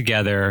strung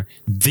together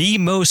the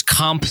most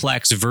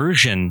complex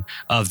version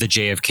of the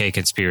JFK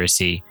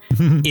conspiracy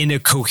in a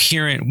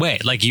coherent way.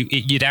 Like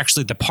you'd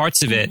actually, the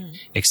parts of it,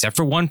 except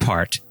for one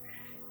part,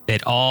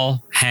 it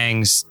all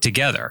hangs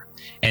together.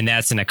 And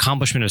that's an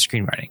accomplishment of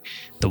screenwriting.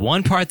 The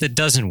one part that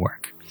doesn't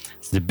work,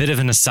 it's a bit of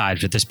an aside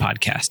for this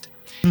podcast.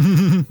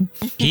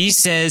 He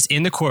says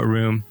in the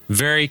courtroom,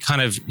 he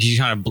kind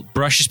of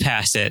brushes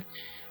past it.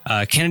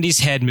 Kennedy's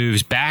head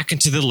moves back and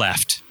to the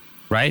left,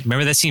 right?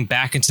 Remember that scene,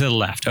 back and to the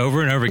left,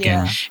 over and over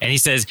again. Yeah. And he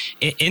says,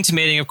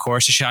 intimating, of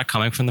course, a shot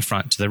coming from the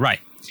front to the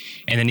right.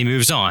 And then he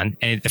moves on,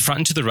 and the front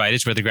and to the right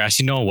is where the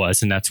grassy knoll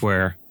was, and that's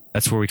where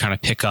we kind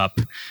of pick up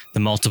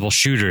the multiple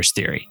shooters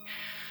theory.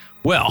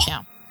 Well,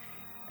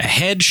 a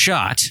head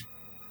shot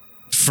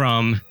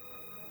from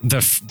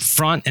the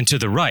front and to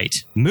the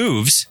right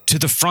moves to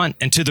the front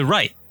and to the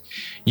right.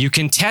 You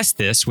can test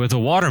this with a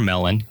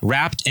watermelon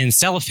wrapped in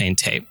cellophane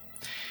tape.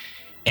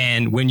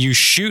 And when you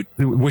shoot,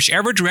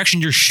 whichever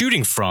direction you're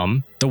shooting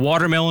from, the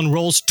watermelon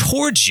rolls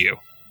towards you.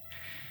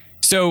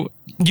 So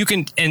you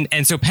can,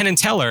 and so Penn and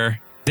Teller,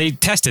 they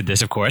tested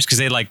this, of course, because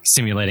they like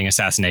simulating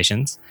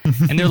assassinations.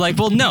 And they're like,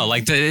 well, no,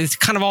 it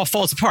kind of all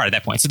falls apart at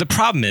that point. So the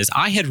problem is,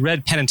 I had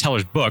read Penn and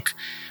Teller's book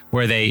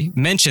where they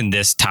mentioned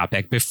this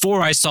topic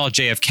before I saw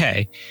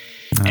JFK.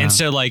 And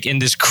so in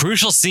this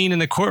crucial scene in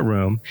the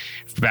courtroom,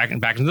 back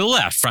and to the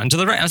left, front and to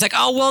the right, I was like,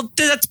 oh, well,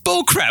 that's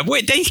bullcrap.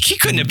 Wait, he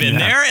couldn't have been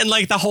there. And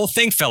the whole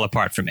thing fell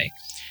apart for me.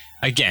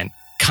 Again,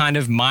 kind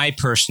of my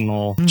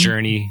personal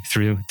journey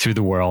through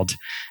the world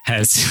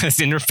has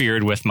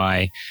interfered with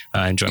my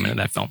enjoyment of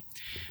that film.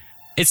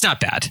 It's not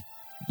bad.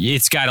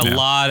 It's got a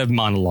lot of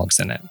monologues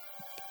in it.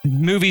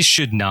 Movies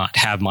should not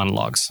have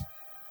monologues.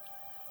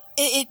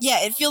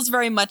 It feels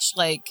very much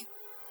like,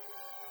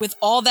 with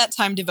all that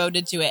time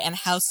devoted to it and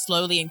how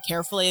slowly and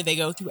carefully they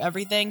go through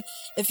everything,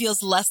 it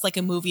feels less like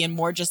a movie and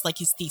more just like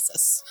his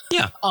thesis.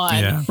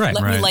 Let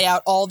me lay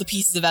out all the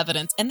pieces of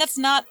evidence. And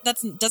that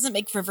doesn't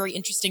make for a very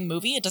interesting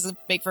movie. It doesn't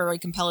make for a very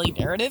compelling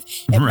narrative.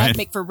 It might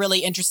make for really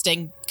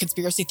interesting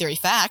conspiracy theory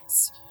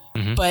facts,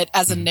 but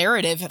as a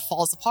narrative, it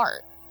falls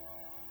apart.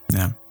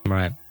 Yeah.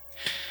 Right.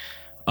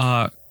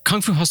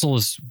 Kung Fu Hustle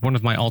is one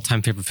of my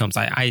all-time favorite films.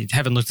 I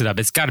haven't looked it up.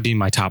 It's got to be in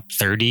my top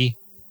 30.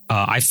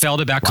 I felt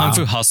about Kung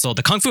Fu Hustle.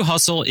 The Kung Fu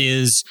Hustle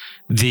is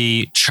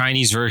the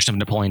Chinese version of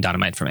Napoleon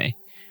Dynamite for me.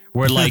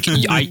 Where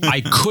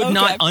I could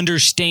not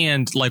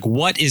understand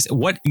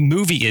what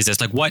movie is this?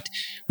 What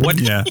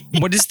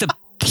is the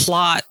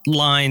plot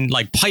line,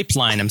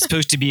 pipeline I'm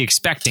supposed to be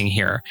expecting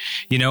here?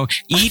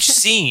 Each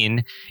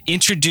scene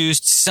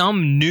introduced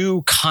some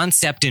new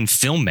concept in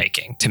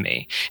filmmaking to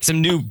me, some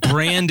new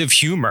brand of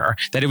humor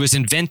that it was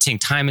inventing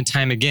time and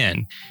time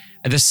again.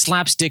 The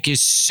slapstick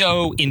is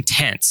so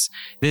intense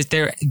that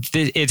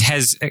it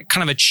has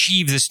kind of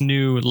achieved this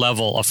new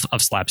level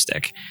of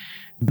slapstick.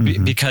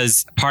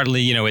 Because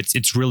partly,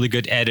 it's really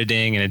good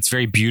editing and it's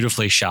very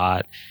beautifully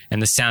shot,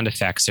 and the sound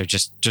effects are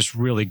just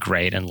really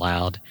great and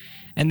loud.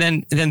 And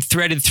then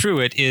threaded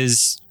through it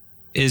is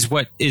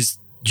what is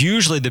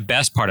usually the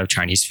best part of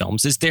Chinese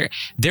films, is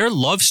their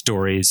love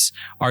stories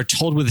are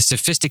told with a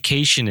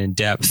sophistication and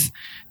depth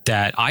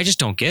that I just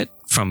don't get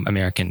from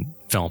American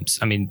films.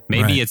 I mean,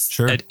 maybe I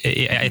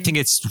think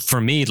it's,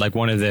 for me,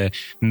 one of the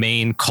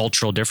main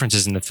cultural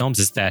differences in the films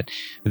is that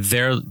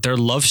their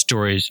love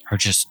stories are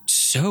just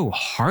so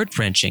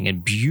heart-wrenching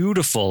and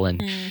beautiful.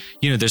 And,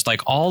 there's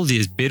all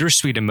these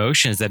bittersweet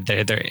emotions that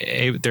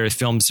their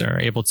films are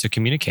able to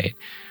communicate.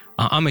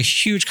 I'm a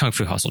huge Kung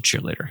Fu Hustle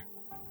cheerleader.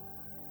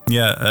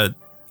 Yeah.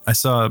 I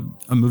saw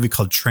a movie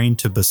called Train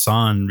to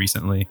Busan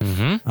recently.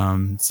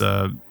 It's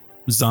a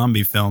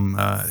zombie film.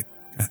 I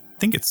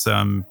think it's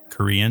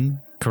Korean.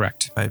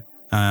 Correct.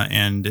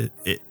 And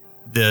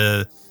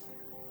the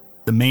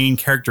main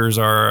characters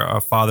are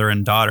a father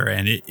and daughter,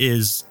 and it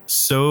is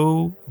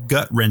so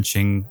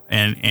gut-wrenching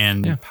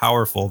and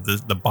powerful,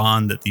 the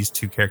bond that these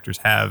two characters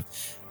have.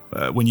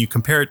 When you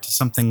compare it to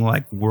something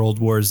like World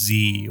War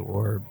Z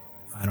or,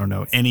 I don't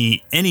know,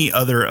 any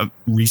other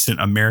recent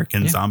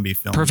American zombie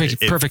film.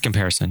 Perfect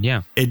comparison.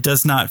 Yeah. It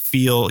does not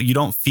feel, you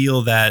don't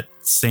feel that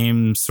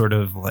same sort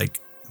of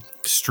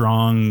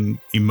strong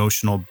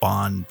emotional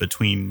bond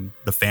between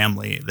the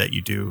family that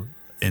you do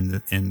in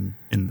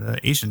the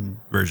Asian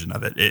version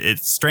of it.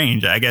 It's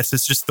strange. I guess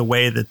it's just the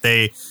way that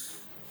they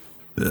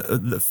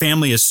the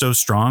family is so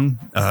strong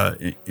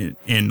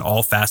in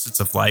all facets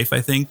of life.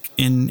 I think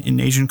in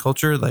Asian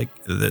culture, like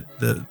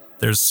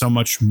there's so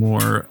much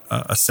more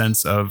a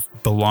sense of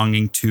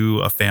belonging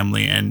to a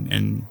family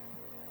and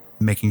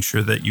making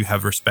sure that you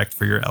have respect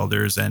for your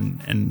elders,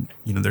 and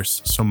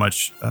there's so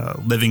much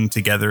living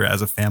together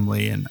as a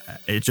family, and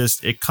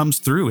it comes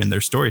through in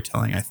their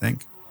storytelling, I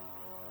think.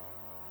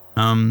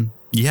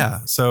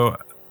 So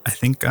I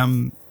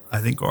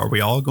think are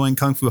we all going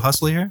Kung Fu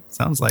Hustle here?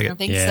 Sounds like it. I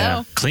think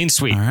so. Clean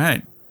sweep.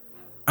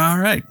 All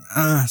right.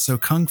 So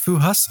Kung Fu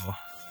Hustle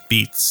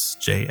beats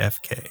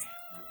JFK.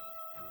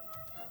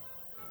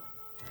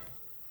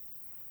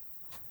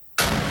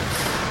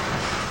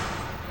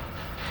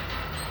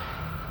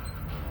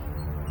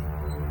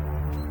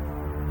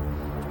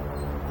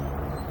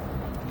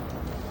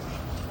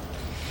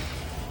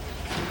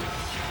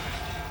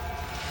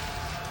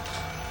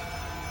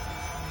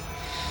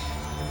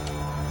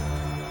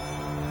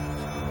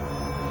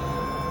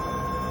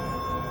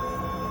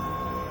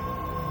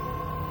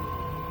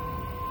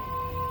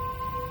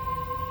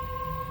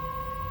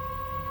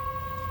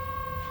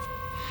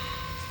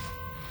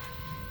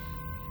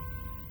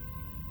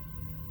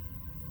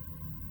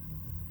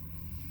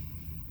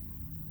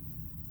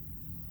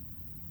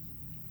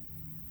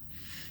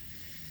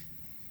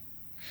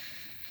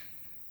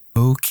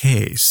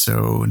 Okay,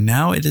 so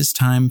now it is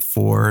time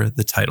for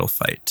the title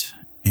fight.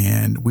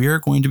 And we are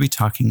going to be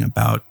talking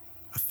about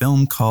a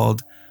film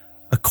called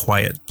A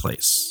Quiet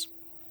Place.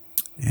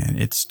 And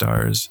it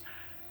stars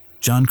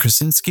John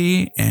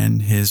Krasinski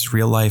and his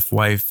real-life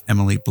wife,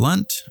 Emily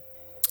Blunt.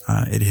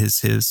 It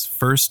is his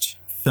first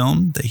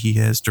film that he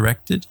has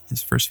directed,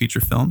 his first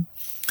feature film.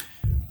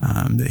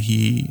 That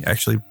he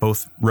actually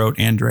both wrote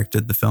and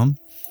directed the film.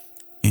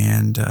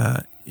 And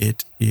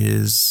it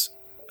is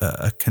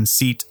a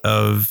conceit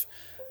of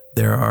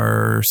there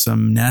are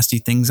some nasty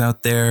things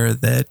out there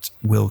that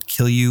will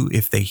kill you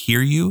if they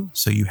hear you.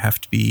 So you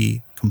have to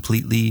be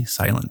completely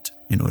silent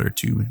in order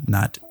to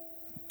not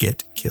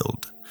get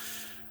killed.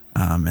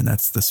 And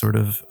that's the sort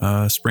of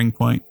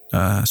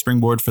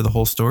springboard for the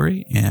whole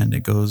story. And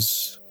it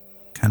goes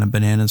kind of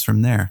bananas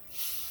from there.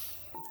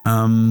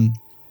 I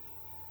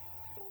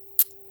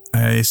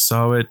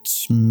saw it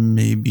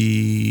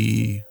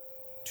maybe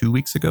 2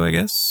 weeks ago, I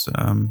guess,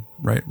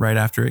 right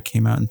after it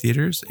came out in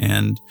theaters.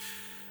 And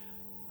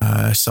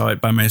I saw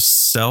it by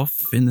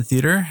myself in the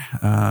theater,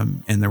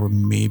 and there were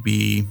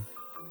maybe, I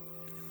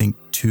think,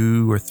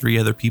 2 or 3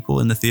 other people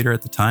in the theater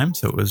at the time.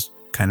 So it was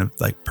kind of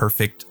like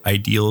perfect,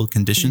 ideal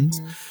conditions.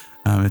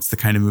 Mm-hmm. It's the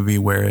kind of movie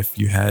where if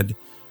you had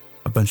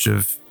a bunch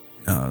of,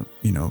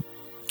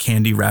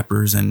 candy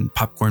wrappers and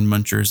popcorn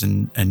munchers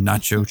and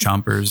nacho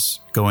chompers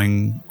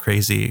going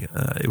crazy,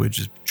 it would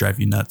just drive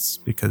you nuts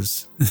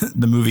because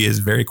the movie is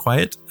very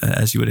quiet,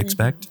 as you would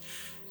expect.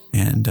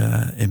 And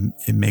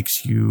it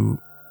makes you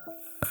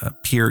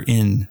peer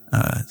in,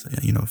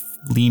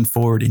 lean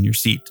forward in your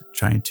seat,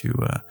 trying to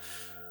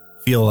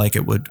feel like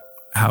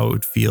how it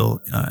would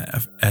feel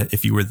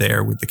if you were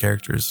there with the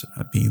characters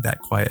being that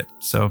quiet.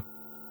 So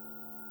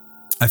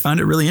I found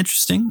it really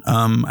interesting.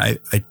 I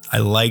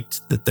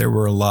liked that there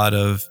were a lot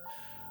of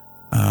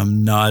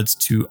nods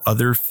to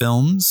other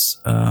films,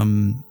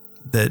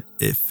 that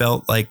it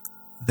felt like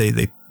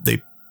they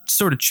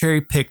sort of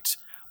cherry picked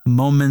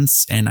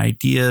moments and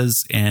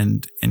ideas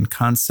and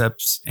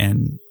concepts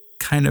and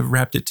kind of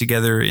wrapped it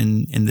together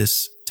in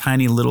this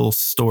tiny little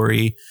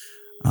story.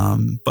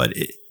 But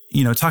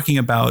talking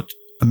about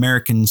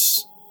American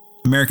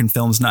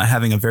films not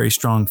having a very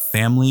strong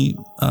family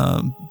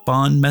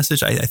bond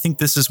message, I think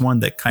this is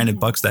one that kind of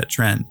bucks that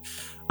trend.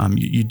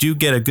 You do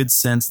get a good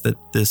sense that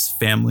this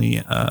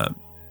family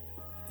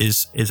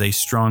is a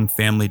strong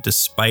family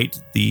despite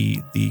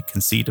the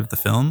conceit of the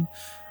film,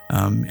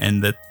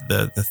 and that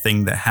the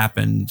thing that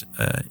happened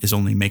is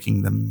only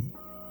making them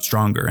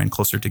stronger and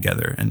closer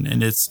together.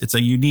 And it's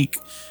a unique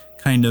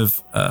kind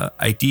of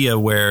idea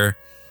where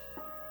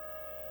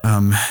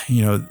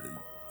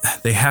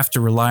they have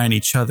to rely on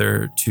each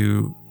other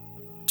to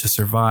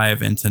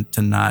survive and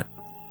to not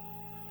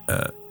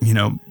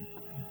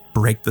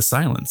break the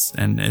silence.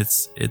 And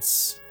it's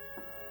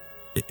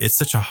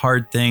such a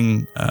hard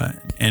thing,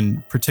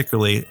 and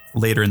particularly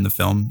later in the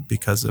film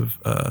because of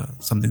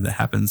something that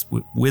happens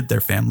with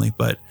their family.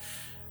 But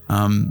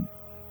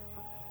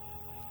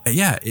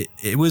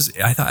it was.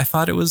 I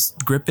thought it was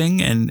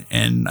gripping,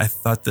 and I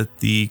thought that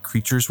the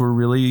creatures were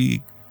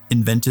really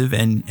inventive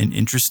and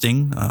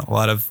interesting. A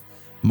lot of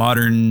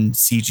modern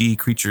CG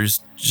creatures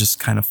just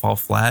kind of fall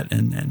flat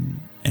and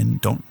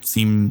don't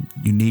seem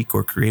unique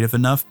or creative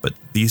enough, but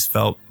these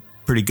felt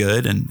pretty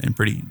good and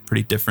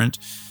pretty different.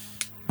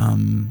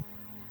 And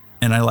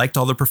I liked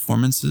all the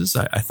performances.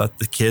 I thought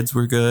the kids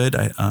were good.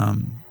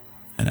 And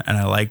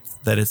I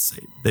liked that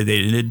they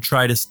didn't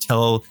try to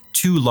tell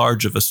too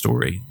large of a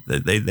story.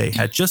 They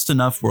had just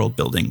enough world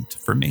building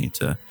for me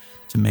to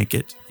make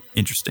it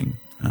interesting.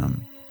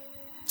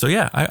 So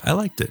yeah, I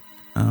liked it.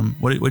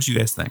 What did you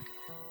guys think?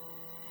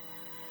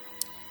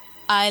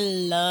 I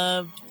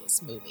loved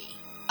this movie.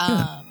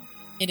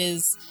 It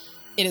is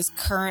It is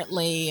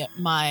currently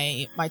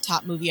my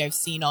top movie I've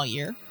seen all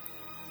year,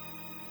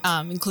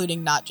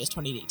 including not just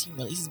 2018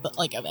 releases, but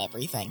like of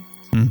everything.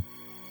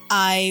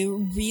 I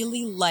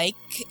really like.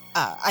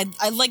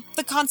 I like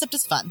the concept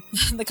is fun.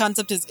 The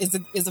concept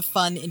is a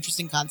fun,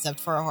 interesting concept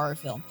for a horror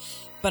film,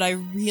 but I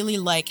really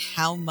like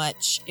how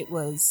much it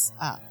was.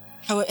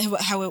 How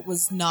it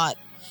was not.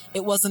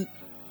 It wasn't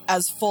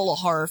as full a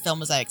horror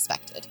film as I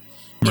expected.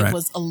 It Right.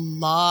 was a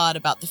lot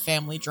about the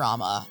family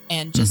drama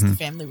and just the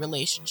family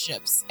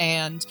relationships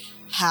and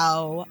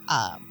how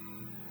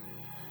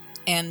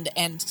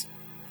and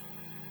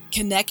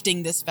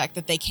connecting this fact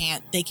that they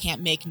can't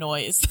make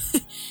noise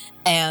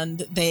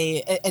and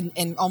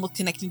and almost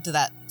connecting to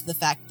that, to the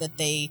fact that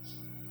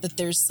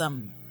there's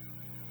some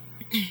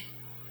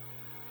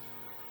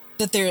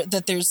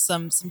that there's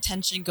some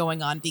tension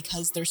going on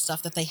because there's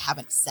stuff that they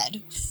haven't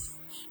said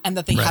and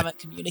that they Right. haven't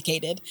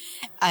communicated,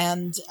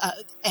 and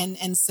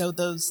so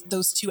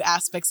those two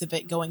aspects of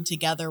it going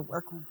together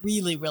work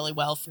really, really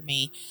well for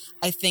me.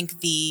 I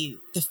think the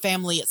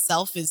family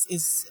itself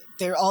is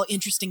they're all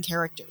interesting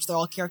characters. They're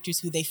all characters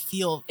who they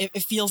feel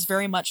it feels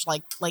very much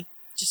like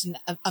just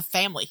a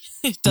family.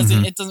 It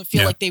doesn't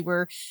feel Yeah. like they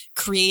were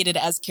created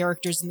as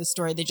characters in the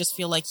story. They just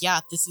feel like, yeah,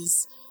 this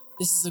is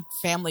a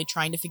family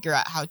trying to figure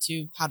out how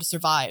to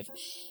survive.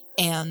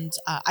 And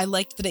I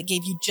liked that it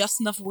gave you just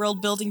enough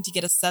world building to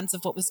get a sense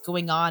of what was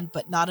going on,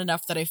 but not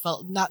enough that I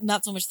felt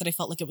not so much that I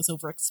felt like it was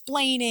over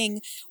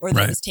explaining or that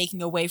Right. it was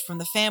taking away from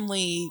the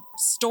family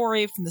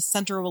story, from the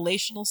central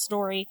relational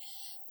story.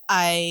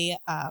 I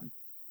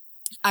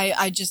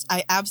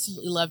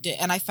absolutely loved it,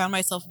 and I found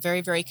myself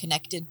very, very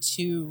connected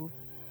to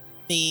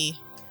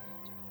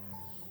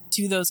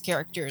those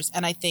characters,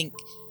 and I think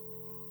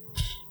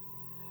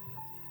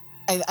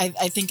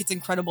it's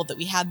incredible that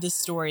we had this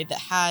story that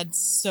had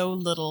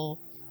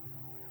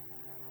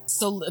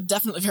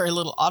definitely very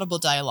little audible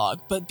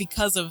dialogue, but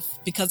because of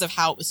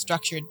how it was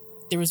structured,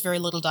 there was very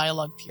little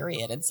dialogue,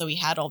 period. And so we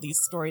had all these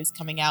stories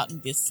coming out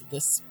and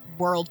this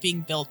world being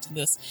built and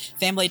this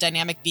family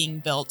dynamic being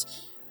built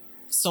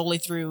solely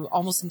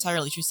almost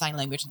entirely through sign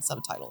language and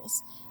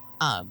subtitles.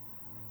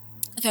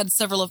 I've had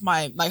several of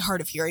my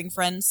hard of hearing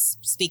friends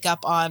speak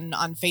up on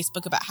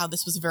Facebook about how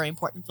this was a very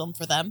important film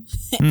for them.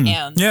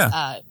 And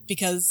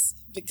because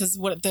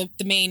what the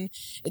main,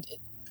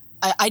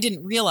 I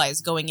didn't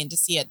realize going in to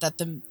see it that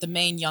the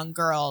main young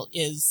girl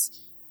is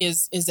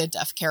a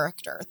deaf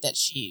character, that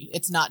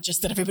it's not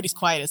just that everybody's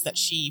quiet, is that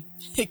she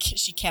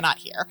cannot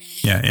hear.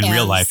 Yeah, in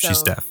real life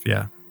she's deaf.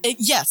 Yeah.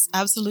 Yes,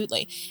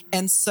 absolutely.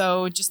 And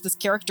so just this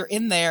character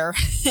in there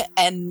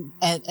and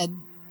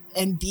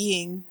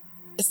being,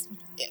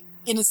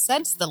 in a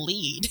sense, the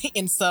lead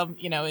in some,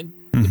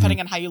 depending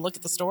on how you look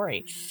at the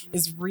story,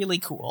 is really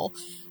cool.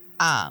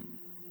 So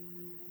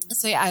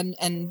yeah,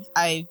 and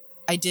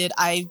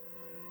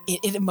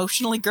it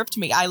emotionally gripped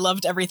me. I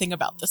loved everything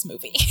about this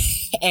movie.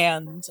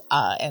 and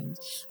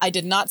I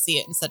did not see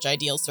it in such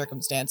ideal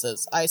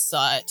circumstances. I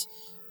saw it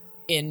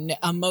in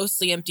a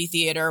mostly empty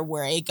theater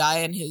where a guy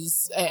and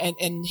his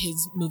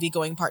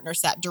movie-going partner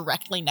sat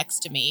directly next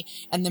to me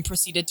and then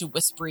proceeded to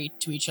whisper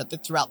to each other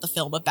throughout the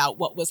film about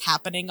what was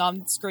happening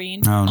on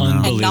screen. Oh, no. And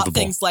Unbelievable. not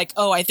things like,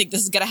 oh, I think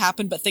this is going to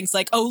happen, but things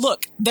like, oh,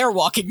 look, they're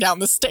walking down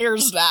the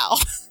stairs now.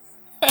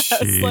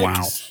 It's like,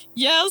 Wow.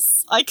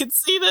 yes, I could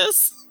see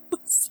this.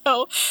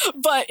 So,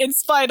 but in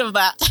spite of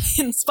that,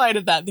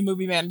 the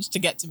movie managed to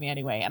get to me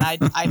anyway. And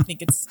I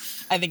think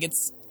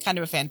it's kind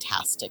of a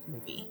fantastic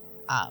movie.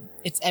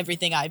 It's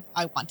everything I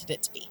wanted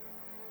it to be.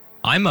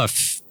 I'm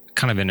it's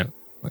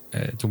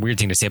a weird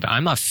thing to say, but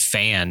I'm a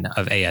fan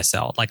of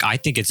ASL. Like, I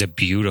think it's a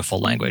beautiful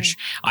language.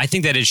 I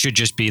think that it should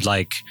just be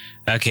like,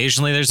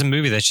 occasionally there's a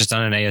movie that's just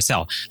done in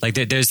ASL. Like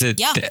they did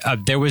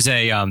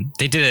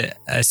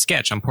a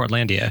sketch on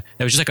Portlandia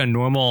that was just like a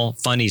normal,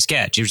 funny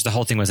sketch. It was, the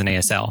whole thing was in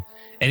ASL.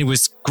 And it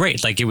was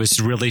great. Like, it was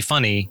really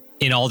funny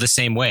in all the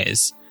same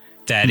ways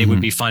that it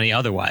would be funny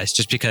otherwise,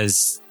 just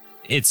because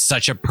it's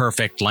such a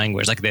perfect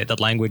language. Like the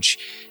language,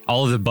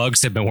 all of the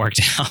bugs have been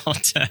worked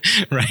out,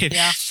 right?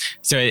 Yeah.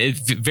 So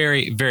it's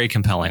very, very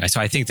compelling.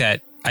 So I think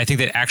that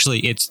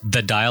actually it's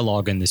the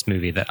dialogue in this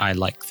movie that I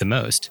like the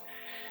most.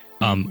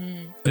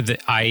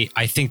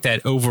 I think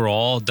that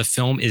overall the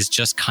film is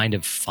just kind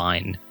of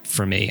fine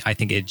for me. I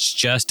think it's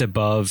just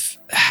above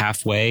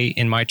halfway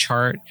in my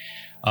chart.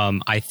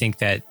 I think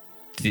that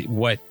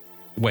what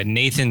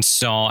Nathan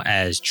saw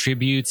as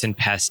tributes and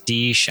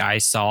pastiche, I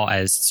saw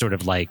as sort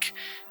of like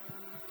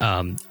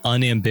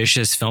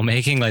unambitious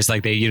filmmaking. It's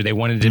like they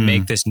wanted to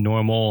make this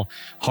normal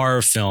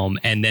horror film,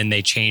 and then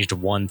they changed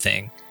one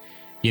thing.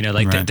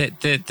 Like Right.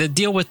 the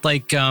deal with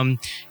like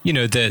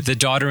the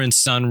daughter and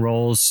son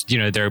roles.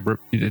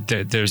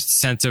 Their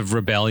sense of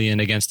rebellion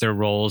against their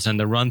roles, and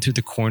the run through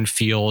the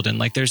cornfield, and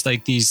like there's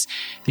like these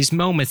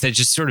moments that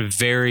just sort of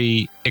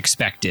very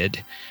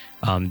expected.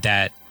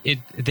 That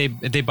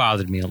they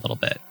bothered me a little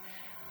bit.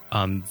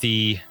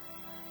 The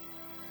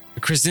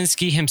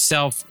Krasinski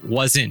himself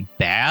wasn't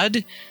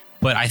bad,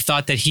 but I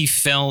thought that he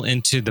fell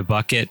into the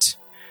bucket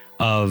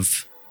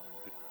of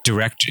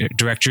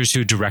directors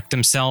who direct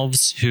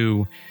themselves,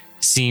 who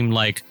seem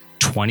like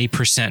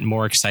 20%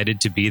 more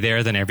excited to be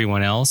there than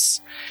everyone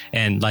else.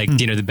 And like,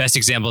 you know, the best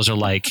examples are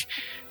like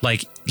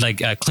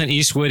Clint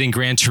Eastwood in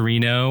Gran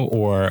Torino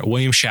or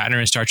William Shatner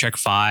in Star Trek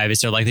V.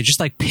 Is they're just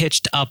like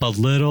pitched up a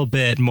little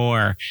bit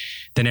more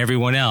than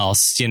everyone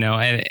else, you know,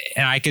 and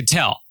I could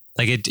tell,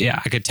 I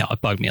could tell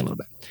it bugged me a little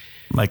bit.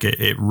 Like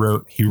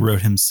he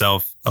wrote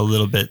himself a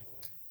little bit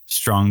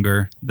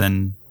stronger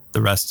than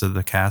the rest of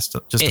the cast,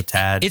 just a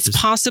tad. It's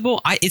possible.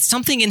 It's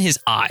something in his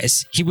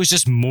eyes. He was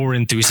just more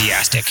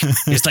enthusiastic.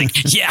 It's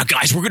like, yeah,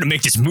 guys, we're going to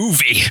make this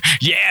movie.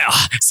 Yeah.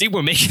 See,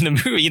 we're making the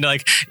movie. You know,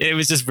 like, it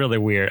was just really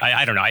weird.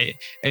 I don't know.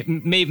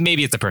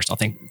 Maybe it's a personal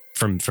thing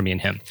for me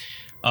and him.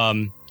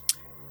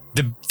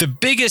 The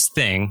biggest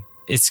thing,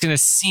 it's going to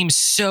seem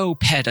so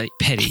petty.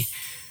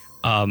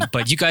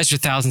 But you guys are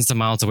thousands of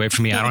miles away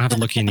from me. I don't have to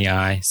look you in the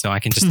eye, so I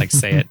can just like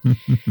say it.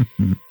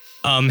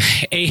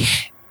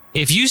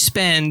 If you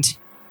spend,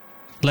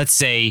 let's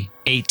say,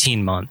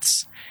 18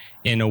 months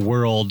in a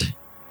world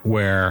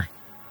where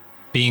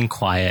being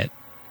quiet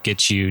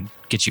gets you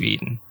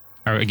eaten,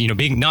 or, you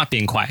know, not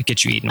being quiet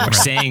gets you eaten, or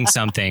saying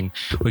something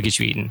will get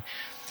you eaten,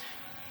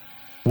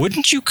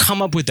 wouldn't you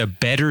come up with a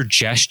better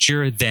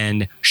gesture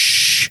than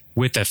shh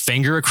with a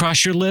finger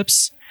across your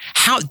lips?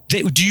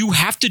 Do you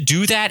have to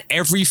do that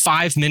every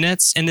 5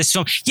 minutes in this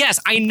film? Yes,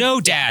 I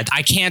know, Dad,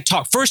 I can't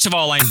talk. First of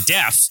all, I'm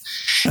deaf.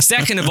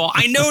 Second of all,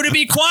 I know to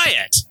be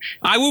quiet.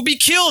 I will be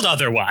killed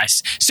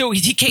otherwise. So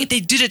they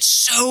did it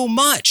so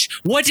much.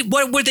 What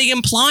were they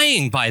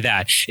implying by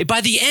that? By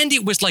the end,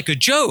 it was like a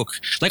joke.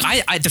 Like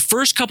I the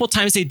first couple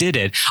times they did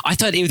it, I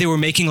thought they were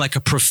making like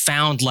a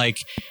profound,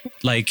 like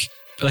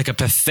a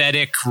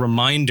pathetic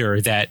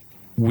reminder that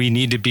we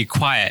need to be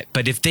quiet.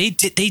 But if they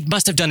did, they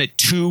must have done it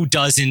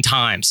 24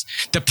 times.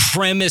 The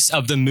premise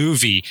of the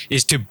movie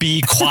is to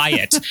be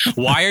quiet.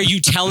 Why are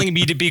you telling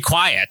me to be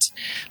quiet?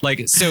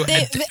 Like, so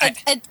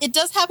it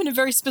does happen in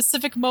very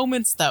specific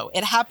moments, though.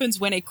 It happens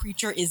when a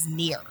creature is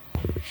near.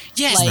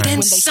 Yes, like,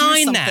 then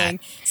sign that.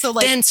 So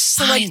like, then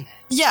sign.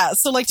 Yeah,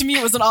 so like to me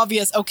it was an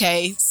obvious,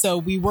 okay, so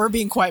we were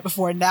being quiet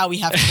before and now we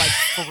have to like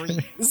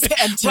freeze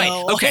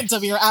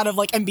until you're out of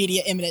like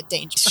immediate imminent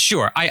danger.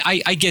 Sure,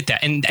 I get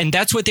that. And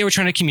that's what they were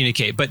trying to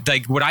communicate. But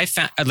like what I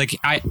found, like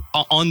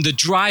on the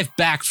drive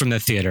back from the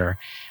theater,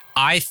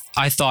 I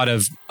thought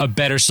of a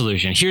better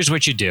solution. Here's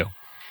what you do.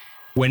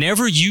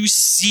 Whenever you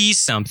see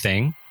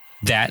something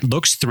that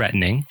looks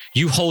threatening,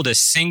 you hold a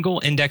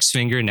single index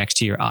finger next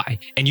to your eye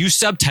and you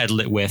subtitle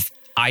it with,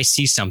 I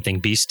see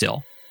something, be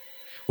still.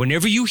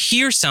 Whenever you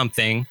hear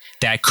something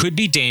that could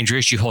be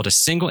dangerous, you hold a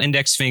single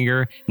index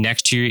finger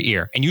next to your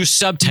ear and you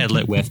subtitle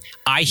it with,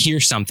 I hear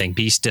something,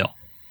 be still.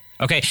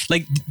 Okay,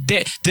 like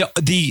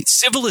the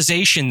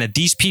civilization that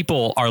these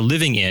people are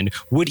living in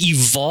would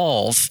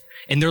evolve,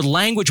 and their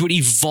language would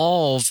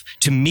evolve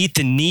to meet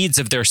the needs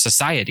of their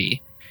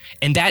society.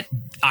 And that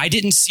I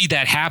didn't see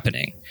that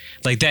happening.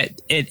 Like that,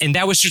 and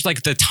that was just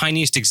like the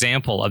tiniest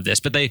example of this.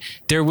 But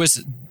there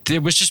was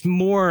just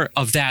more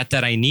of that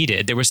I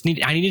needed.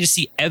 I needed to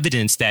see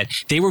evidence that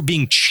they were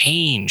being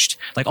changed,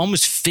 like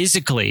almost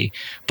physically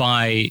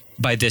by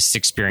this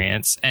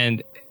experience.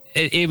 And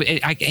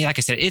like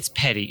I said, it's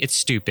petty, it's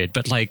stupid,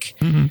 but like,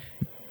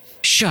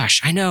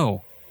 shush, I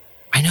know.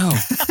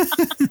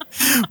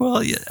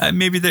 Well, yeah,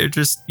 maybe they're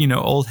just, you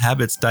know, old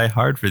habits die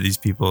hard for these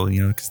people,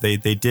 you know, because they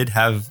did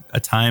have a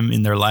time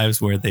in their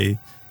lives where they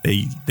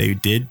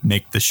did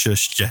make the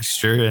shush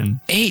gesture,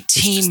 and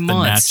 18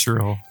 months.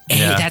 Natural. Hey,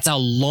 that's a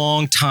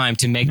long time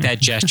to make that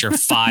gesture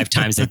 5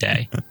 times a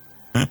day.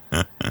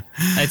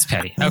 It's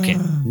petty. Okay,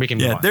 we can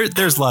move on.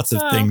 There's lots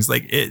of things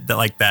like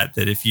that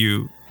if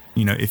you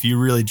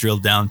really drill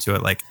down to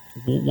it, like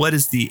what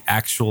is the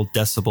actual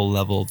decibel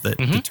level that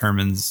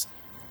determines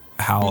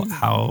how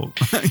how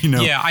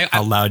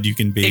loud you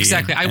can be.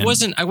 Exactly. I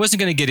wasn't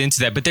going to get into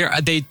that, but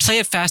they play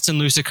it fast and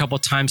loose a couple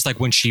of times, like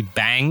when she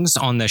bangs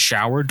on the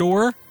shower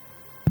door.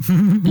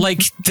 Like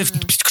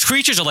the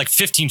creatures are like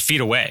 15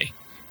 feet away.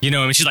 You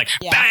know, and she's like,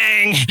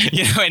 bang,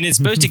 you know, and it's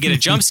supposed to get a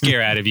jump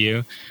scare out of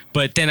you.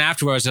 But then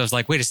afterwards, I was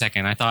like, wait a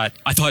second. I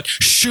thought,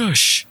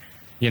 shush,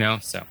 you know,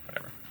 so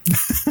whatever.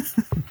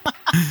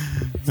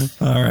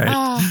 All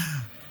right.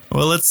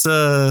 Well, let's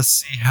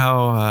see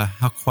how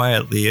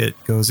quietly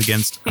it goes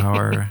against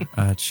our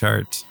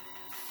chart.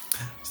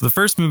 So the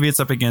first movie it's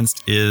up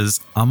against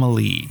is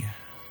Amélie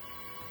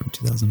from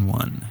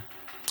 2001,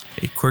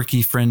 a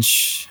quirky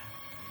French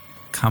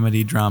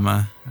comedy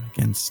drama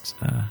against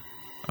a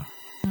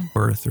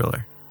horror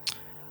thriller.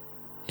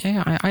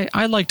 Yeah,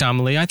 I liked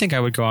Amélie. I think I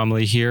would go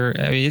Amélie here.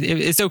 I mean,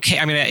 it's okay.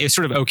 I mean, it's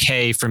sort of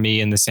okay for me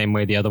in the same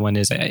way the other one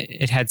is.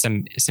 It had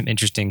some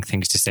interesting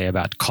things to say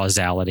about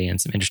causality and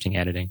some interesting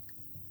editing.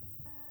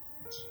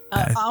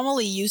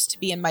 Amélie used to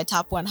be in my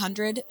top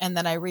 100, and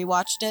then I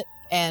rewatched it,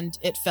 and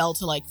it fell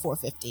to like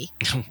 450.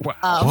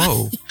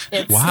 Wow!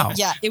 Wow!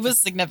 Yeah, it was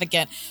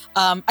significant.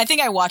 I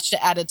think I watched it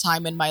at a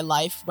time in my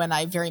life when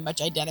I very much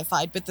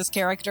identified with this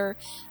character,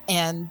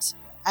 and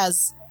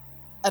as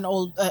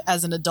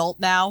as an adult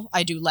now,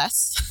 I do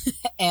less,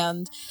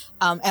 and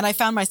I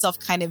found myself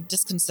kind of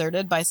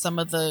disconcerted by some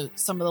of the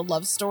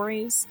love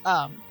stories.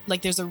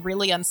 Like there's a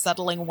really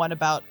unsettling one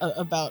about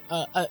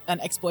an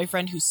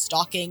ex-boyfriend who's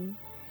stalking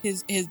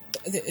his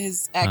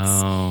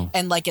ex,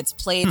 and like it's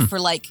played for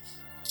like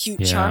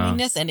cute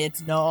charmingness, and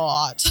it's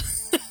not.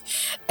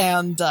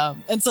 and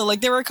so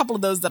like there were a couple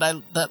of those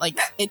that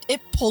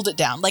it pulled it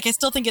down. Like I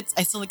still think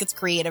it's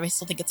creative. I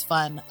still think it's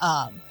fun.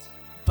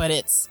 But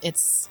it's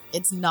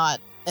not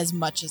as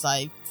much as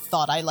I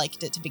thought I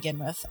liked it to begin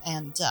with.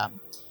 And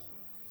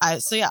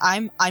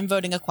I'm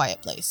voting A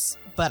Quiet Place,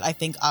 but I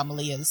think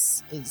Amelie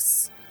has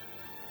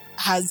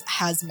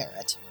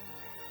merit.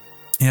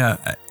 Yeah,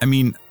 I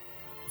mean,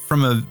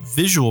 from a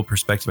visual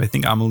perspective, I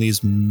think Amelie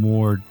is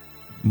more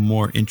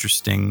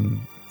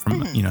interesting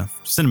from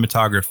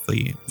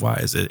cinematography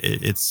wise.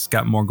 It's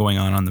got more going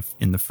on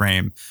in the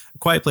frame. A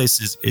Quiet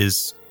Place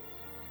is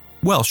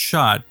well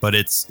shot, but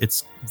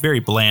it's very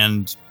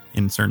bland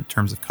in certain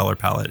terms of color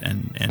palette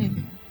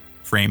and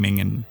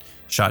framing and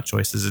shot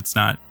choices.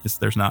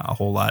 There's not a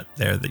whole lot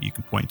there that you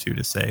can point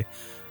to say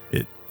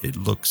it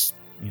looks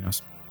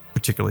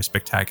particularly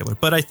spectacular.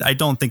 But I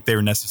don't think they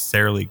were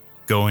necessarily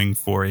going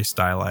for a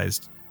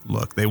stylized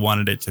look. They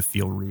wanted it to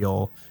feel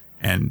real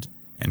and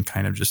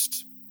kind of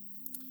just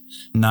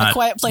not. A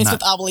Quiet Place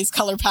with Amelie's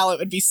color palette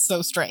would be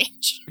so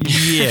strange.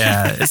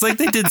 Yeah, it's like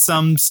they did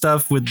some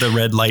stuff with the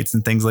red lights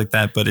and things like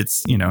that, but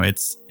it's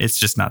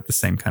just not the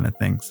same kind of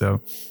thing.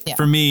 So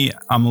for me,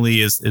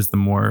 Amelie is the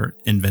more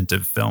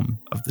inventive film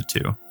of the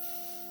two.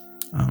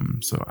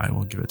 So I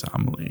will give it to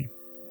Amelie.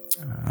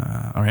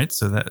 All right,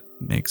 so that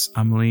makes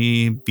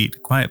Amelie beat A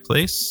Quiet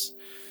Place.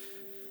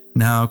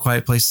 Now A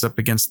Quiet Place is up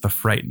against The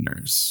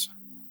Frighteners.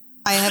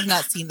 I have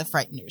not seen The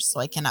Frighteners,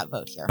 so I cannot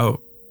vote here. Oh,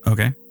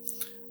 okay.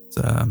 It's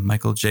a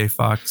Michael J.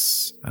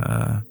 Fox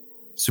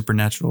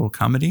supernatural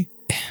comedy.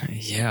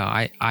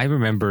 Yeah, I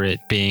remember it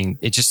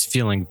just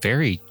feeling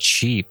very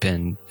cheap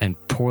and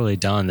poorly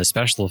done. The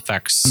special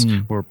effects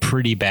were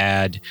pretty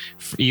bad,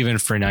 even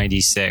for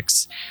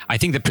 96. I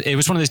think that it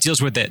was one of those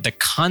deals where the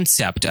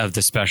concept of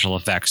the special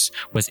effects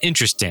was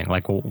interesting,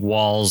 like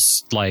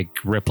walls like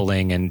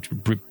rippling and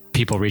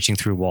people reaching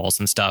through walls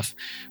and stuff.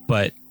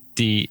 But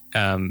the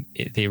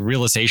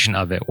realization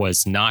of it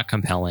was not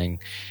compelling,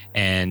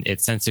 and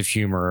its sense of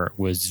humor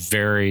was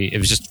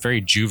just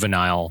very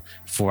juvenile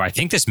for, I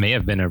think this may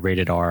have been a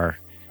rated R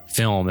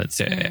film. It's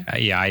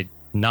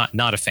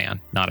not a fan.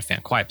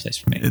 Quiet Place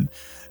for me.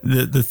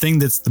 The thing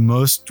that's the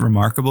most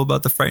remarkable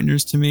about The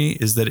Frighteners to me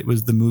is that it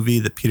was the movie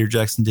that Peter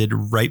Jackson did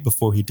right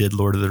before he did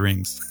Lord of the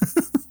Rings.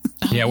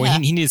 Yeah, well,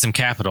 he needed some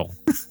capital.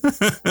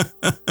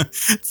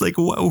 It's like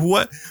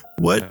what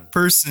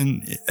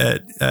person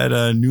at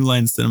New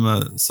Line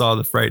Cinema saw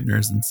The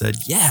Frighteners and said,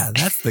 "Yeah,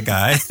 that's the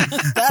guy.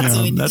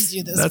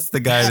 That's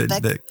the guy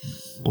that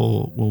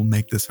will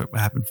make this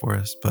happen for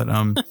us." But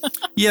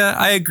yeah,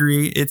 I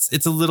agree.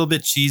 It's a little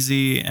bit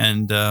cheesy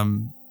and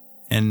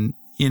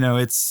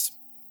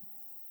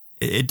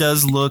it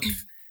does look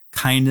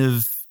kind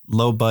of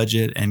low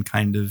budget and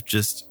kind of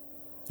just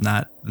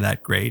not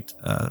that great.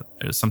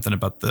 There's something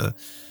about the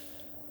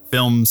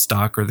film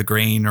stock or the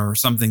grain or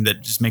something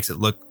that just makes it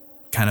look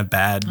kind of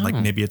bad. Like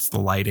maybe it's the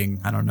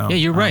lighting. I don't know. Yeah,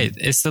 you're right.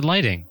 It's the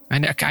lighting.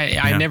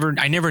 I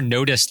never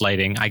noticed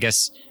lighting, I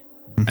guess,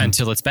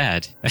 until it's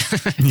bad.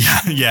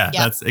 yeah,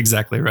 that's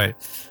exactly right.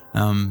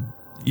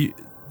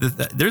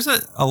 There's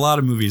a lot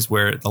of movies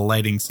where the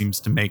lighting seems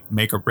to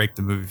make or break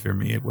the movie for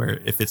me, where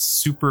if it's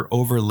super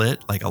overlit,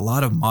 like a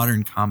lot of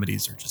modern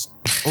comedies are just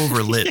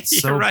overlit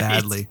so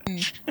badly.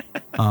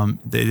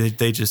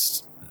 They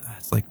just,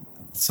 it's like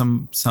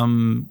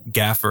some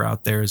gaffer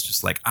out there is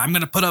just like, I'm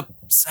going to put up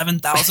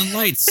 7,000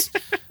 lights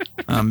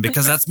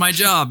because that's my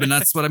job and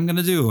that's what I'm going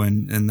to do.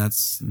 And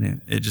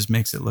it just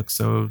makes it look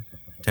so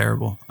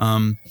terrible.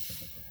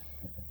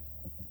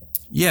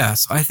 Yeah,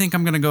 so I think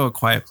I'm going to go A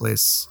Quiet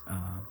Place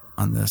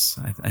on this.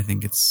 I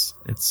think it's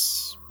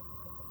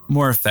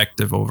more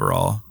effective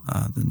overall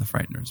than The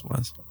Frighteners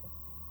was.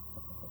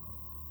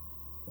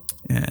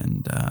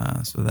 And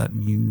so that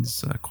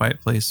means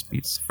Quiet Place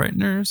beats The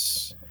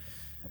Frighteners.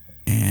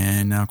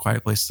 And now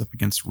Quiet Place is up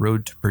against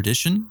Road to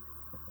Perdition.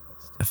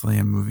 It's definitely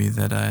a movie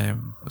that I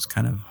was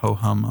kind of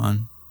ho-hum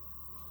on.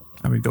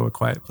 I would go A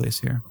Quiet Place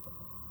here.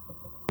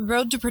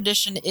 Road to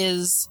Perdition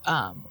is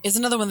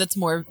another one that's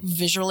more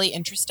visually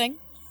interesting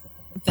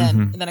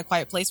than A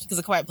Quiet Place, because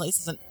A Quiet Place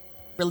isn't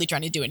really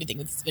trying to do anything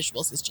with its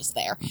visuals. It's just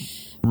there.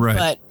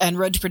 Right. And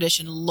Road to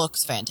Perdition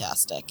looks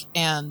fantastic.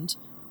 And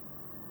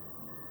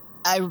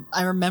I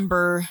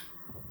remember,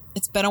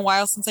 it's been a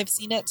while since I've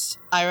seen it.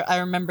 I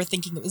remember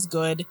thinking it was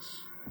good.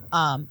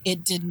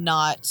 It did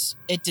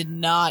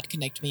not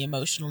connect me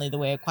emotionally the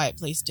way A Quiet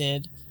Place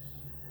did.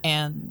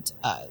 And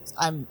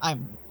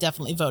I'm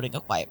definitely voting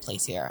A Quiet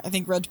Place here. I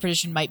think Road to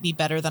Perdition might be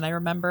better than I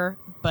remember,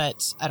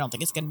 but I don't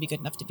think it's going to be good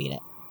enough to beat it.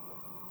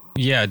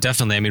 Yeah,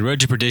 definitely. I mean,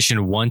 Road to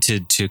Perdition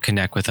wanted to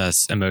connect with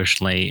us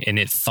emotionally, and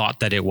it thought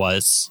that it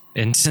was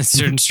in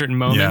certain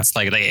moments,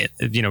 like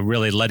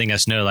really letting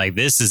us know like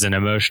this is an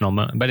emotional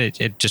moment, but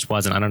it just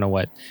wasn't. I don't know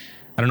what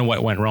I don't know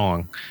what went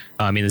wrong.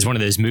 I mean, it's one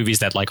of those movies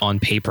that, like, on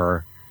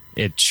paper,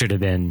 it should have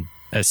been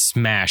a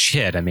smash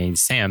hit. I mean,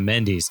 Sam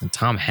Mendes and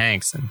Tom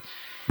Hanks and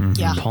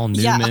Paul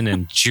Newman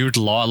and Jude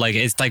Law, like,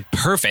 it's like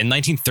perfect. In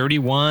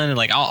 1931, and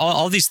like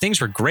all these things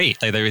were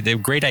great. Like they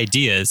were great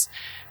ideas,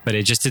 but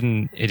it just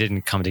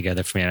didn't come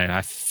together for me. And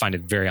I find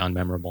it very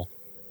unmemorable.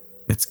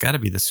 It's got to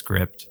be the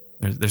script.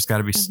 There's got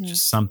to be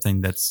just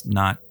something that's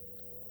not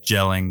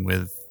gelling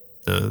with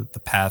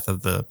the path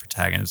of the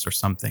protagonist, or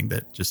something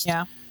that just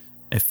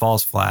it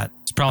falls flat.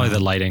 It's probably the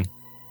lighting.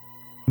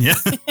 Yeah,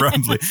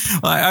 probably.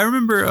 I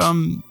remember,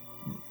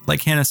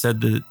 like Hannah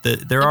said,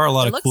 that there are a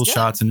lot of cool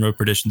shots in Road to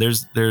Perdition.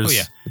 There's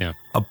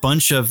a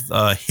bunch of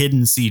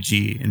hidden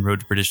CG in Road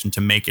to Perdition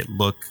to make it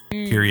look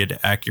period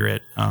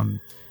accurate. And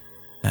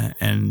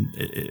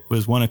it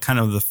was one of kind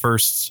of the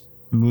first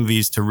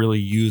movies to really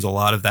use a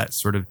lot of that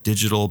sort of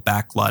digital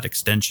backlot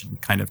extension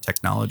kind of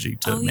technology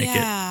to make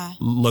it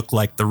look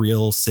like the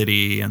real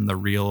city and the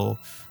real,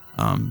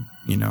 kind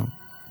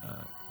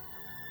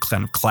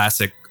of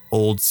classic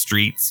old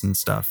streets and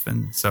stuff.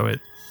 And so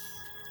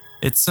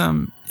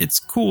it's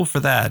cool for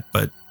that,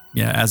 but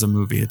yeah, as a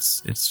movie,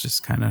 it's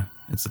just kind of,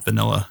 it's a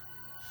vanilla.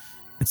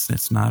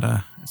 It's not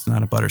a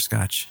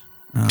butterscotch.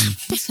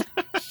 It's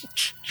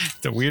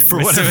a weird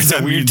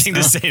thing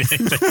to say.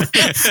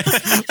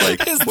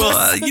 Like,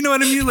 well, you know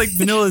what I mean? Like,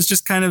 vanilla is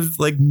just kind of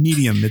like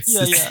medium. It's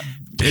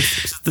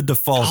the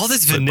default. All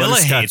this vanilla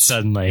hate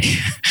suddenly.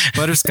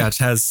 Butterscotch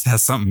has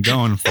something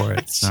going for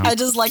it. So. I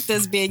just like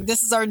this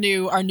is our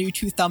new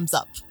 2 thumbs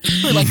up.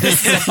 We're like,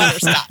 this is a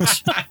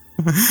butterscotch.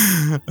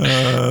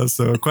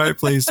 So Quiet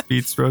Place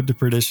beats Road to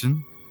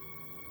Perdition.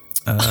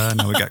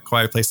 Now we got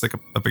Quiet Place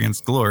up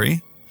against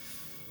Glory,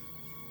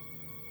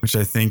 which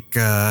I think,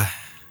 I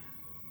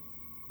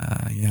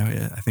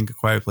think A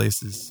Quiet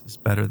Place is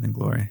better than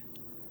Glory.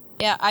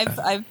 Yeah,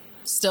 I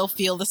still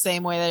feel the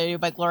same way that I do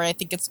by Glory. I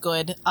think it's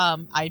good.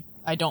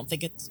 I don't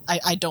think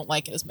I don't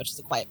like it as much as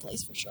A Quiet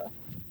Place for sure.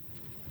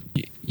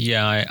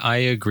 Yeah, I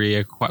agree.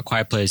 A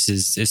Quiet Place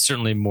is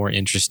certainly more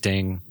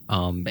interesting,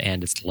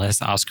 and it's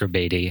less Oscar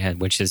baity,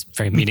 which is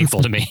very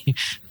meaningful to me.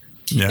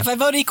 Yeah. If I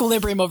vote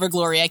Equilibrium over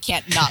Glory, I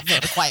can't not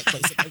vote A Quiet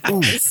Place over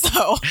Glory.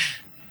 So,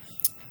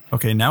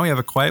 okay, now we have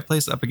A Quiet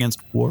Place up against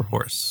War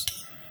Horse,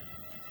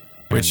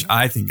 which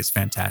I think is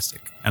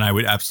fantastic, and I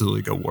would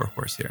absolutely go War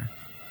Horse here.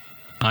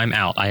 I'm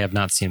out. I have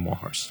not seen War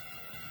Horse.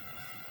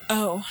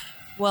 Oh,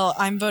 well,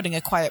 I'm voting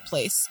A Quiet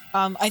Place.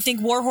 I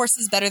think War Horse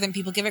is better than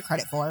people give it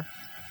credit for.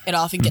 It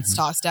often gets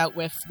tossed out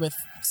with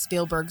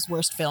Spielberg's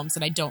worst films,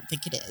 and I don't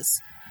think it is.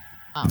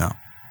 No.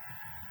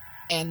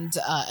 And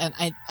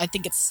I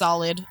think it's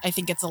solid. I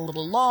think it's a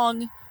little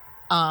long.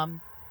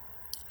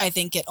 I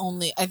think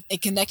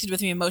it connected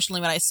with me emotionally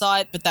when I saw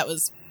it, but that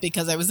was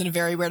because I was in a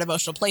very weird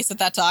emotional place at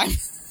that time.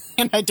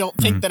 And I don't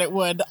think that it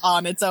would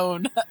on its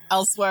own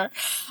elsewhere.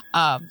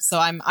 So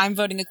I'm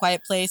voting A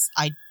Quiet Place.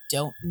 I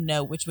don't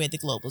know which way the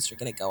Globals are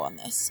going to go on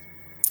this.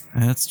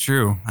 That's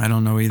true. I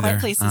don't know either. Quiet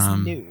Place is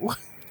new.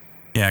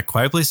 Yeah,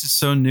 Quiet Place is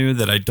so new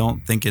that I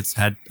don't think it's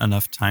had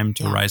enough time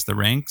to rise the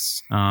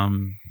ranks.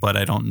 But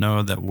I don't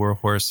know that War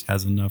Horse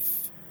has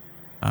enough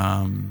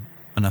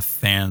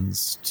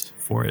fans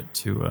for it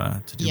to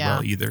do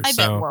well either. I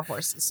bet War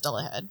Horse is still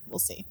ahead. We'll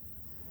see.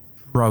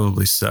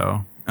 Probably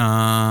so.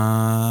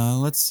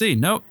 Let's see.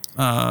 Nope.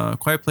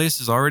 Quiet Place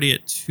is already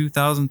at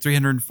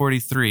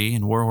 2,343,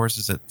 and War Horse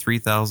is at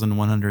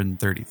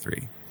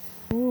 3,133.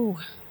 Ooh.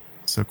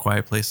 So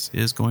Quiet Place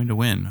is going to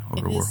win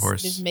over War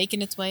Horse. It is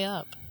making its way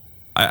up.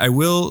 I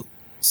will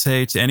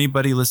say to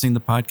anybody listening to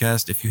the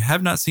podcast, if you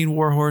have not seen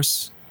War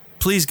Horse,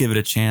 please give it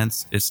a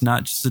chance. It's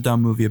not just a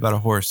dumb movie about a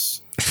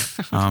horse.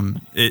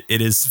 It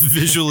is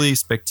visually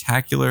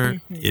spectacular.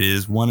 It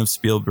is one of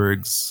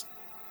Spielberg's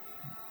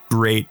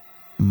great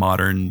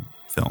modern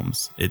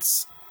films.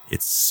 It's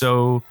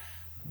so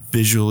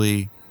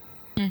visually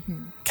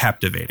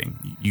captivating.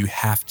 You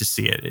have to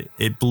see it.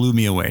 It blew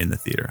me away in the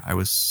theater. I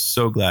was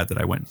so glad that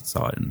I went and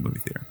saw it in the movie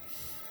theater.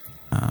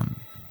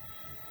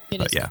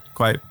 But yeah,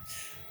 Quiet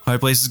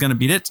Place is going to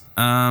beat it.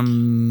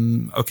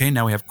 Okay,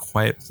 now we have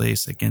Quiet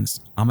Place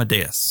against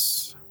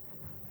Amadeus.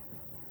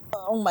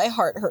 Oh, my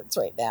heart hurts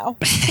right now.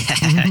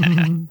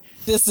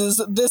 This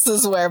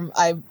is where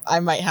I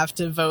might have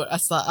to vote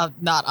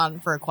not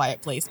on for A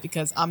Quiet Place,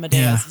 because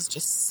Amadeus is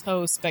just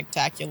so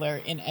spectacular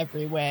in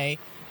every way.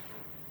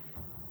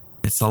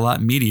 It's a lot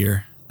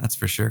meatier, that's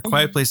for sure.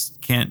 Quiet Place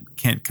can't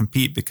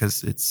compete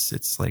because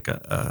it's like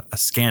a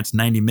scant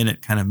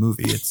 90-minute kind of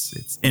movie.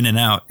 It's in and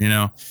out, you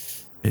know.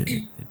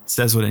 It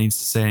says what it needs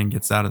to say and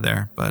gets out of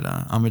there. But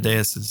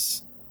Amadeus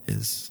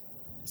is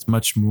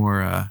much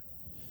more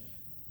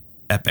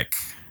epic.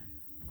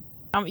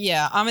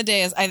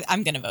 Amadeus.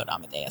 I'm going to vote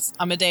Amadeus.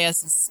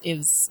 Amadeus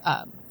is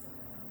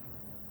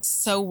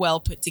so well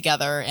put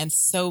together and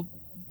so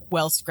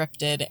well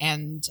scripted,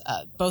 and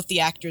both the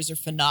actors are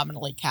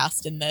phenomenally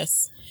cast in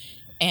this.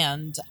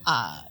 And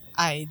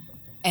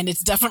and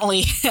it's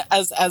definitely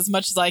as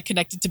much as I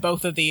connected to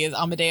both of these,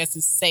 Amadeus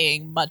is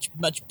saying much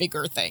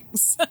bigger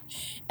things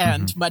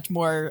and much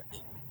more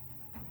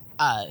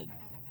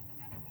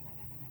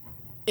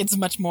it's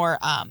much more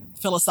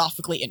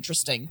philosophically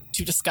interesting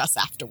to discuss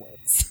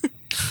afterwards.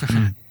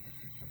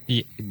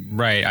 Yeah,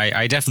 right.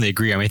 I definitely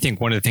agree. I mean, I think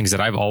one of the things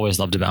that I've always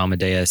loved about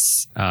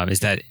Amadeus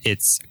is that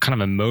its kind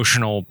of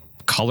emotional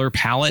color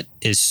palette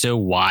is so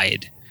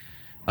wide.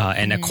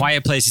 And A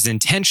Quiet Place is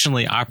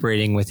intentionally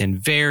operating within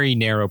very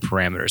narrow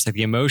parameters. Like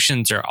the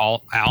emotions are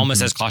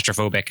almost as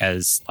claustrophobic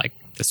as like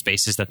the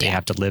spaces that they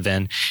have to live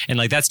in. And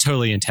like, that's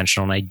totally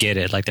intentional. And I get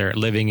it. Like they're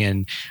living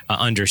in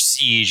under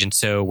siege. And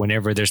so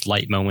whenever there's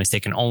light moments,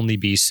 they can only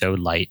be so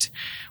light.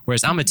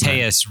 Whereas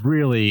Amadeus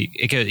really,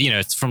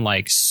 it's from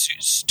like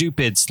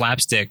stupid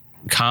slapstick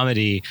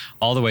comedy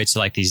all the way to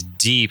like these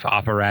deep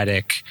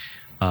operatic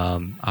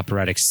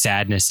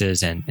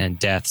sadnesses and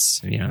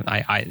deaths.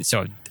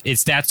 So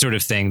it's that sort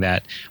of thing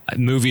that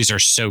movies are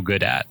so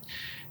good at.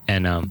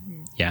 And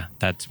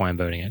that's why I'm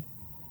voting it.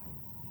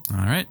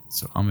 All right.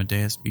 So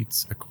Amadeus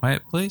beats A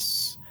Quiet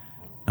Place.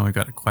 Now we've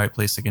got A Quiet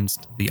Place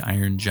against The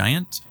Iron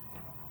Giant.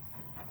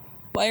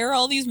 Why are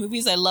all these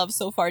movies I love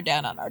so far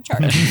down on our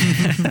chart?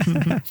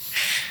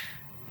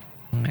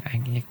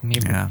 Maybe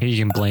you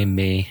can blame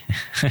me.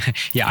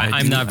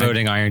 I'm not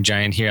voting Iron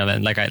Giant here.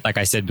 Like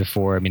I said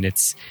before, I mean,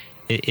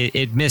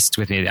 it missed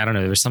with me. I don't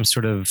know. There was some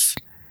sort of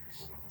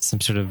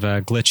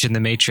glitch in the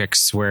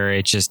Matrix where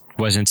it just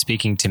wasn't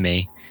speaking to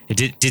me.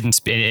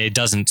 It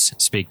doesn't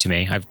speak to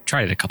me. I've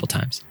tried it a couple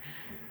times.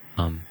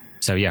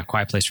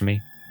 Quiet Place for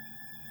me.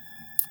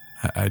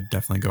 I'd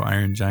definitely go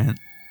Iron Giant.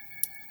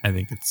 I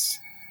think it's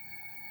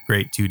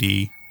great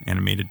 2D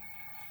animated,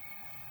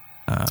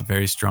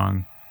 very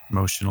strong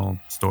emotional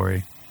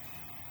story.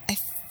 I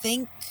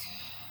think.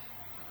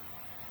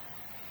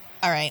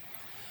 All right.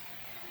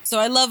 So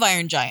I love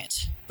Iron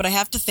Giant, but I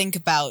have to think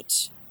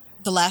about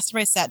the last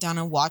time I sat down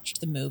and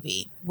watched the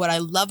movie. What I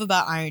love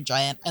about Iron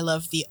Giant, I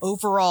love the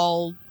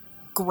overall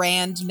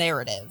grand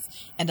narrative,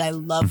 and I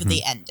love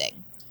the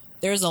ending.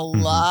 There's a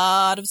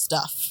lot of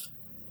stuff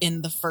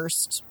in the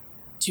first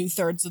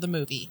 2/3 of the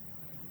movie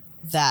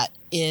that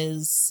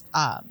is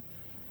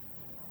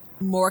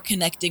more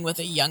connecting with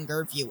a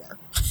younger viewer.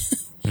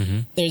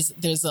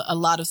 There's a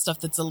lot of stuff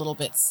that's a little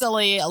bit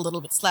silly, a little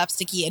bit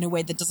slapsticky in a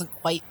way that doesn't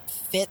quite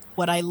fit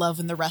what I love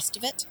in the rest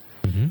of it.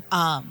 And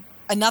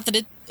not that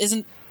it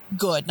isn't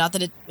good, not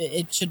that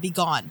it should be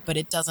gone, but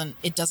it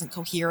doesn't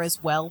cohere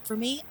as well for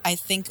me. I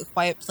think A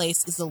Quiet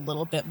Place is a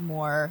little bit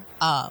more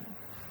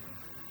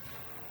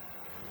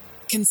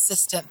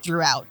consistent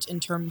throughout in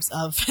terms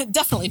of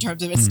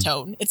its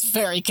tone. It's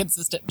very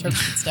consistent in terms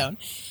of its tone.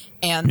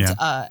 And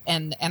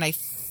I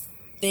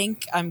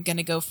think I'm going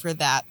to go for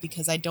that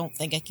because I don't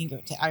think I can give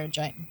it to Iron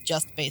Giant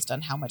just based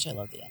on how much I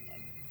love the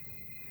ending.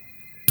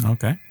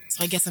 Okay.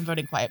 So I guess I'm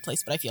voting Quiet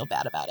Place, but I feel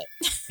bad about it.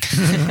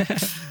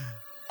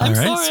 I'm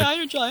sorry,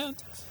 Iron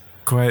Giant.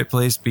 Quiet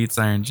Place beats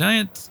Iron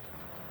Giant.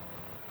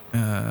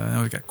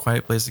 Now we've got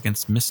Quiet Place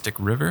against Mystic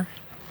River,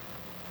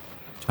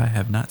 which I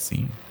have not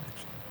seen.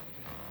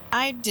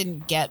 I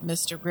didn't get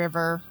Mystic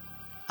River.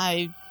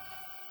 I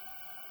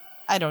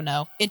don't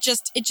know. It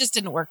just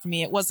didn't work for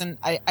me. It wasn't.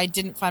 I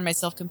didn't find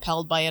myself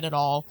compelled by it at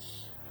all.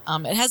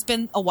 It has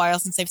been a while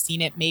since I've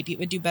seen it. Maybe it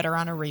would do better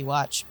on a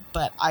rewatch,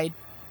 but I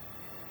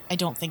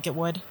don't think it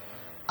would.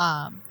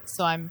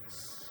 So I'm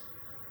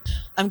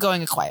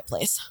going A Quiet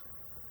Place.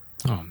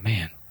 Oh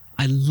man,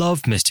 I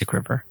love Mystic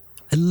River.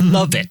 I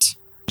love it.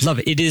 Love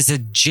it. It is a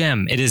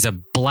gem. It is a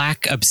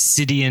black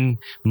obsidian,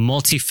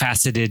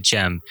 multifaceted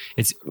gem.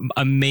 It's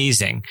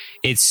amazing.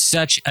 It's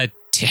such a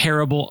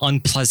terrible,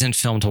 unpleasant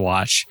film to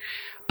watch.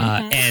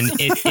 And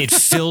it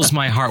fills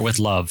my heart with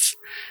love.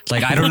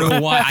 Like, I don't know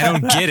why. I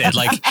don't get it.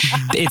 Like,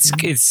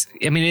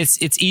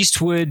 it's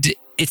Eastwood.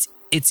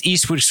 It's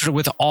Eastwood sort of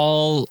with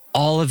all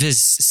of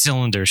his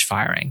cylinders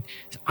firing.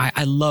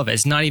 I love it.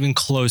 It's not even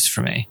close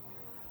for me.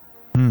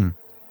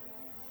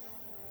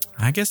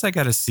 I guess I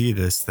got to see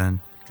this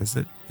then, because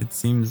it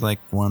seems like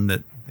one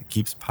that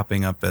keeps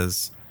popping up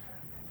as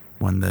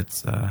one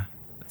that's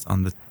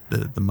on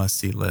the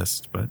must-see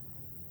list. But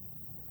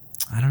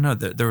I don't know.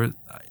 There were,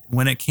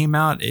 when it came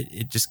out,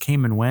 it just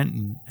came and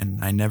went,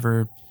 and I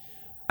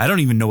don't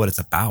even know what it's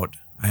about.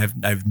 I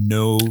have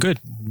no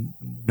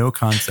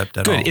concept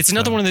at all. It's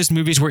another one of those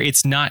movies where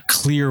it's not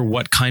clear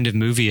what kind of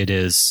movie it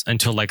is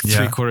until like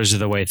 3/4 of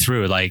the way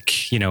through.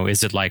 Like,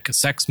 is it like a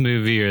sex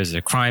movie, or is it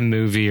a crime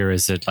movie, or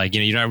is it like,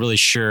 you're not really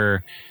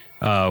sure.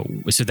 So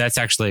that's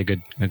actually a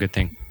good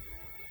thing.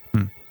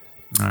 All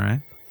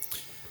right.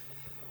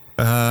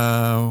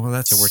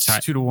 Well, so we're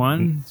tied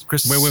 2-1.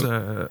 Chris,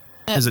 wait.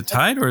 Is it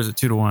tied or is it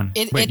 2-1?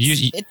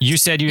 You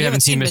said you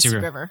haven't seen Mystic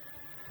River.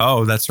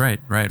 Oh, that's right.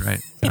 Okay,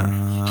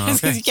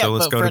 so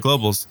let's go to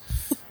globals.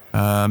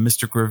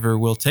 Mystic River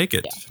will take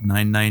it.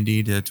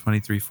 990 to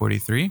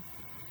 2343.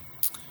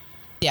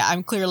 Yeah,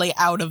 I'm clearly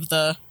out of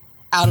the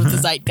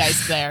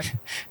zeitgeist there.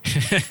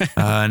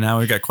 Now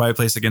we got Quiet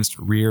Place against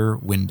Rear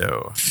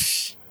Window.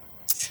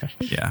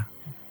 Yeah.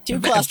 Two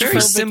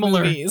claustrophobic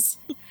movies.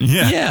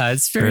 Yeah,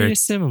 it's very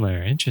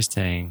similar.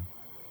 Interesting.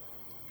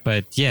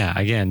 But yeah,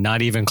 again,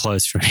 not even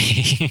close for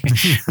me.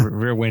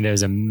 Rear Window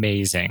is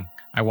amazing.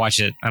 I watch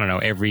it, I don't know,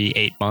 every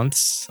 8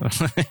 months.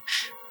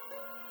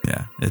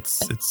 Yeah.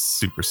 It's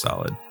super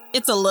solid.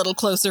 It's a little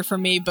closer for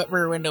me, but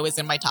Rear Window is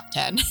in my top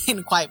 10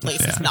 and Quiet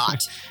Place is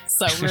not.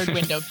 So Rear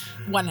Window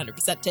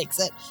 100% takes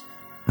it.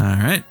 All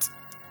right.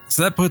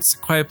 So that puts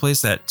Quiet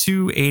Place at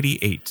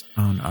 288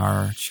 on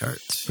our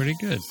chart. Pretty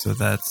good. So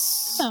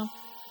that's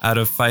out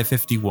of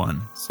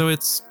 551. So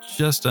it's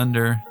just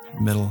under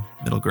middle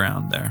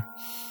ground there.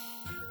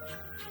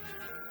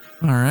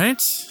 All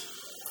right.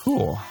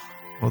 Cool.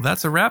 Well,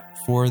 that's a wrap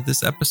for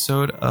this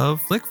episode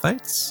of Flick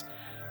Fights.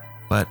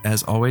 But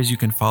as always, you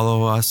can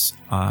follow us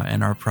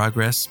and our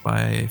progress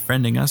by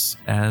friending us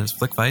as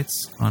Flick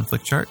Fights on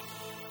Flickchart.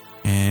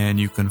 And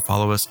you can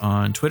follow us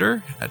on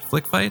Twitter at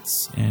Flick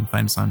Fights and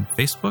find us on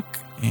Facebook.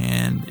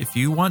 And if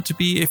you want to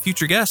be a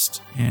future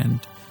guest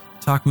and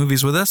talk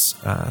movies with us,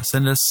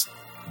 send us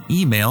an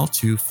email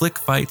to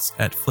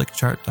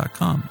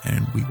flickfights@flickchart.com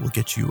and we will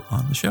get you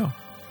on the show.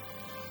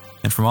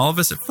 And from all of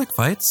us at Flick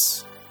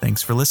Fights,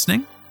 thanks for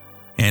listening,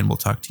 and we'll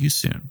talk to you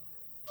soon.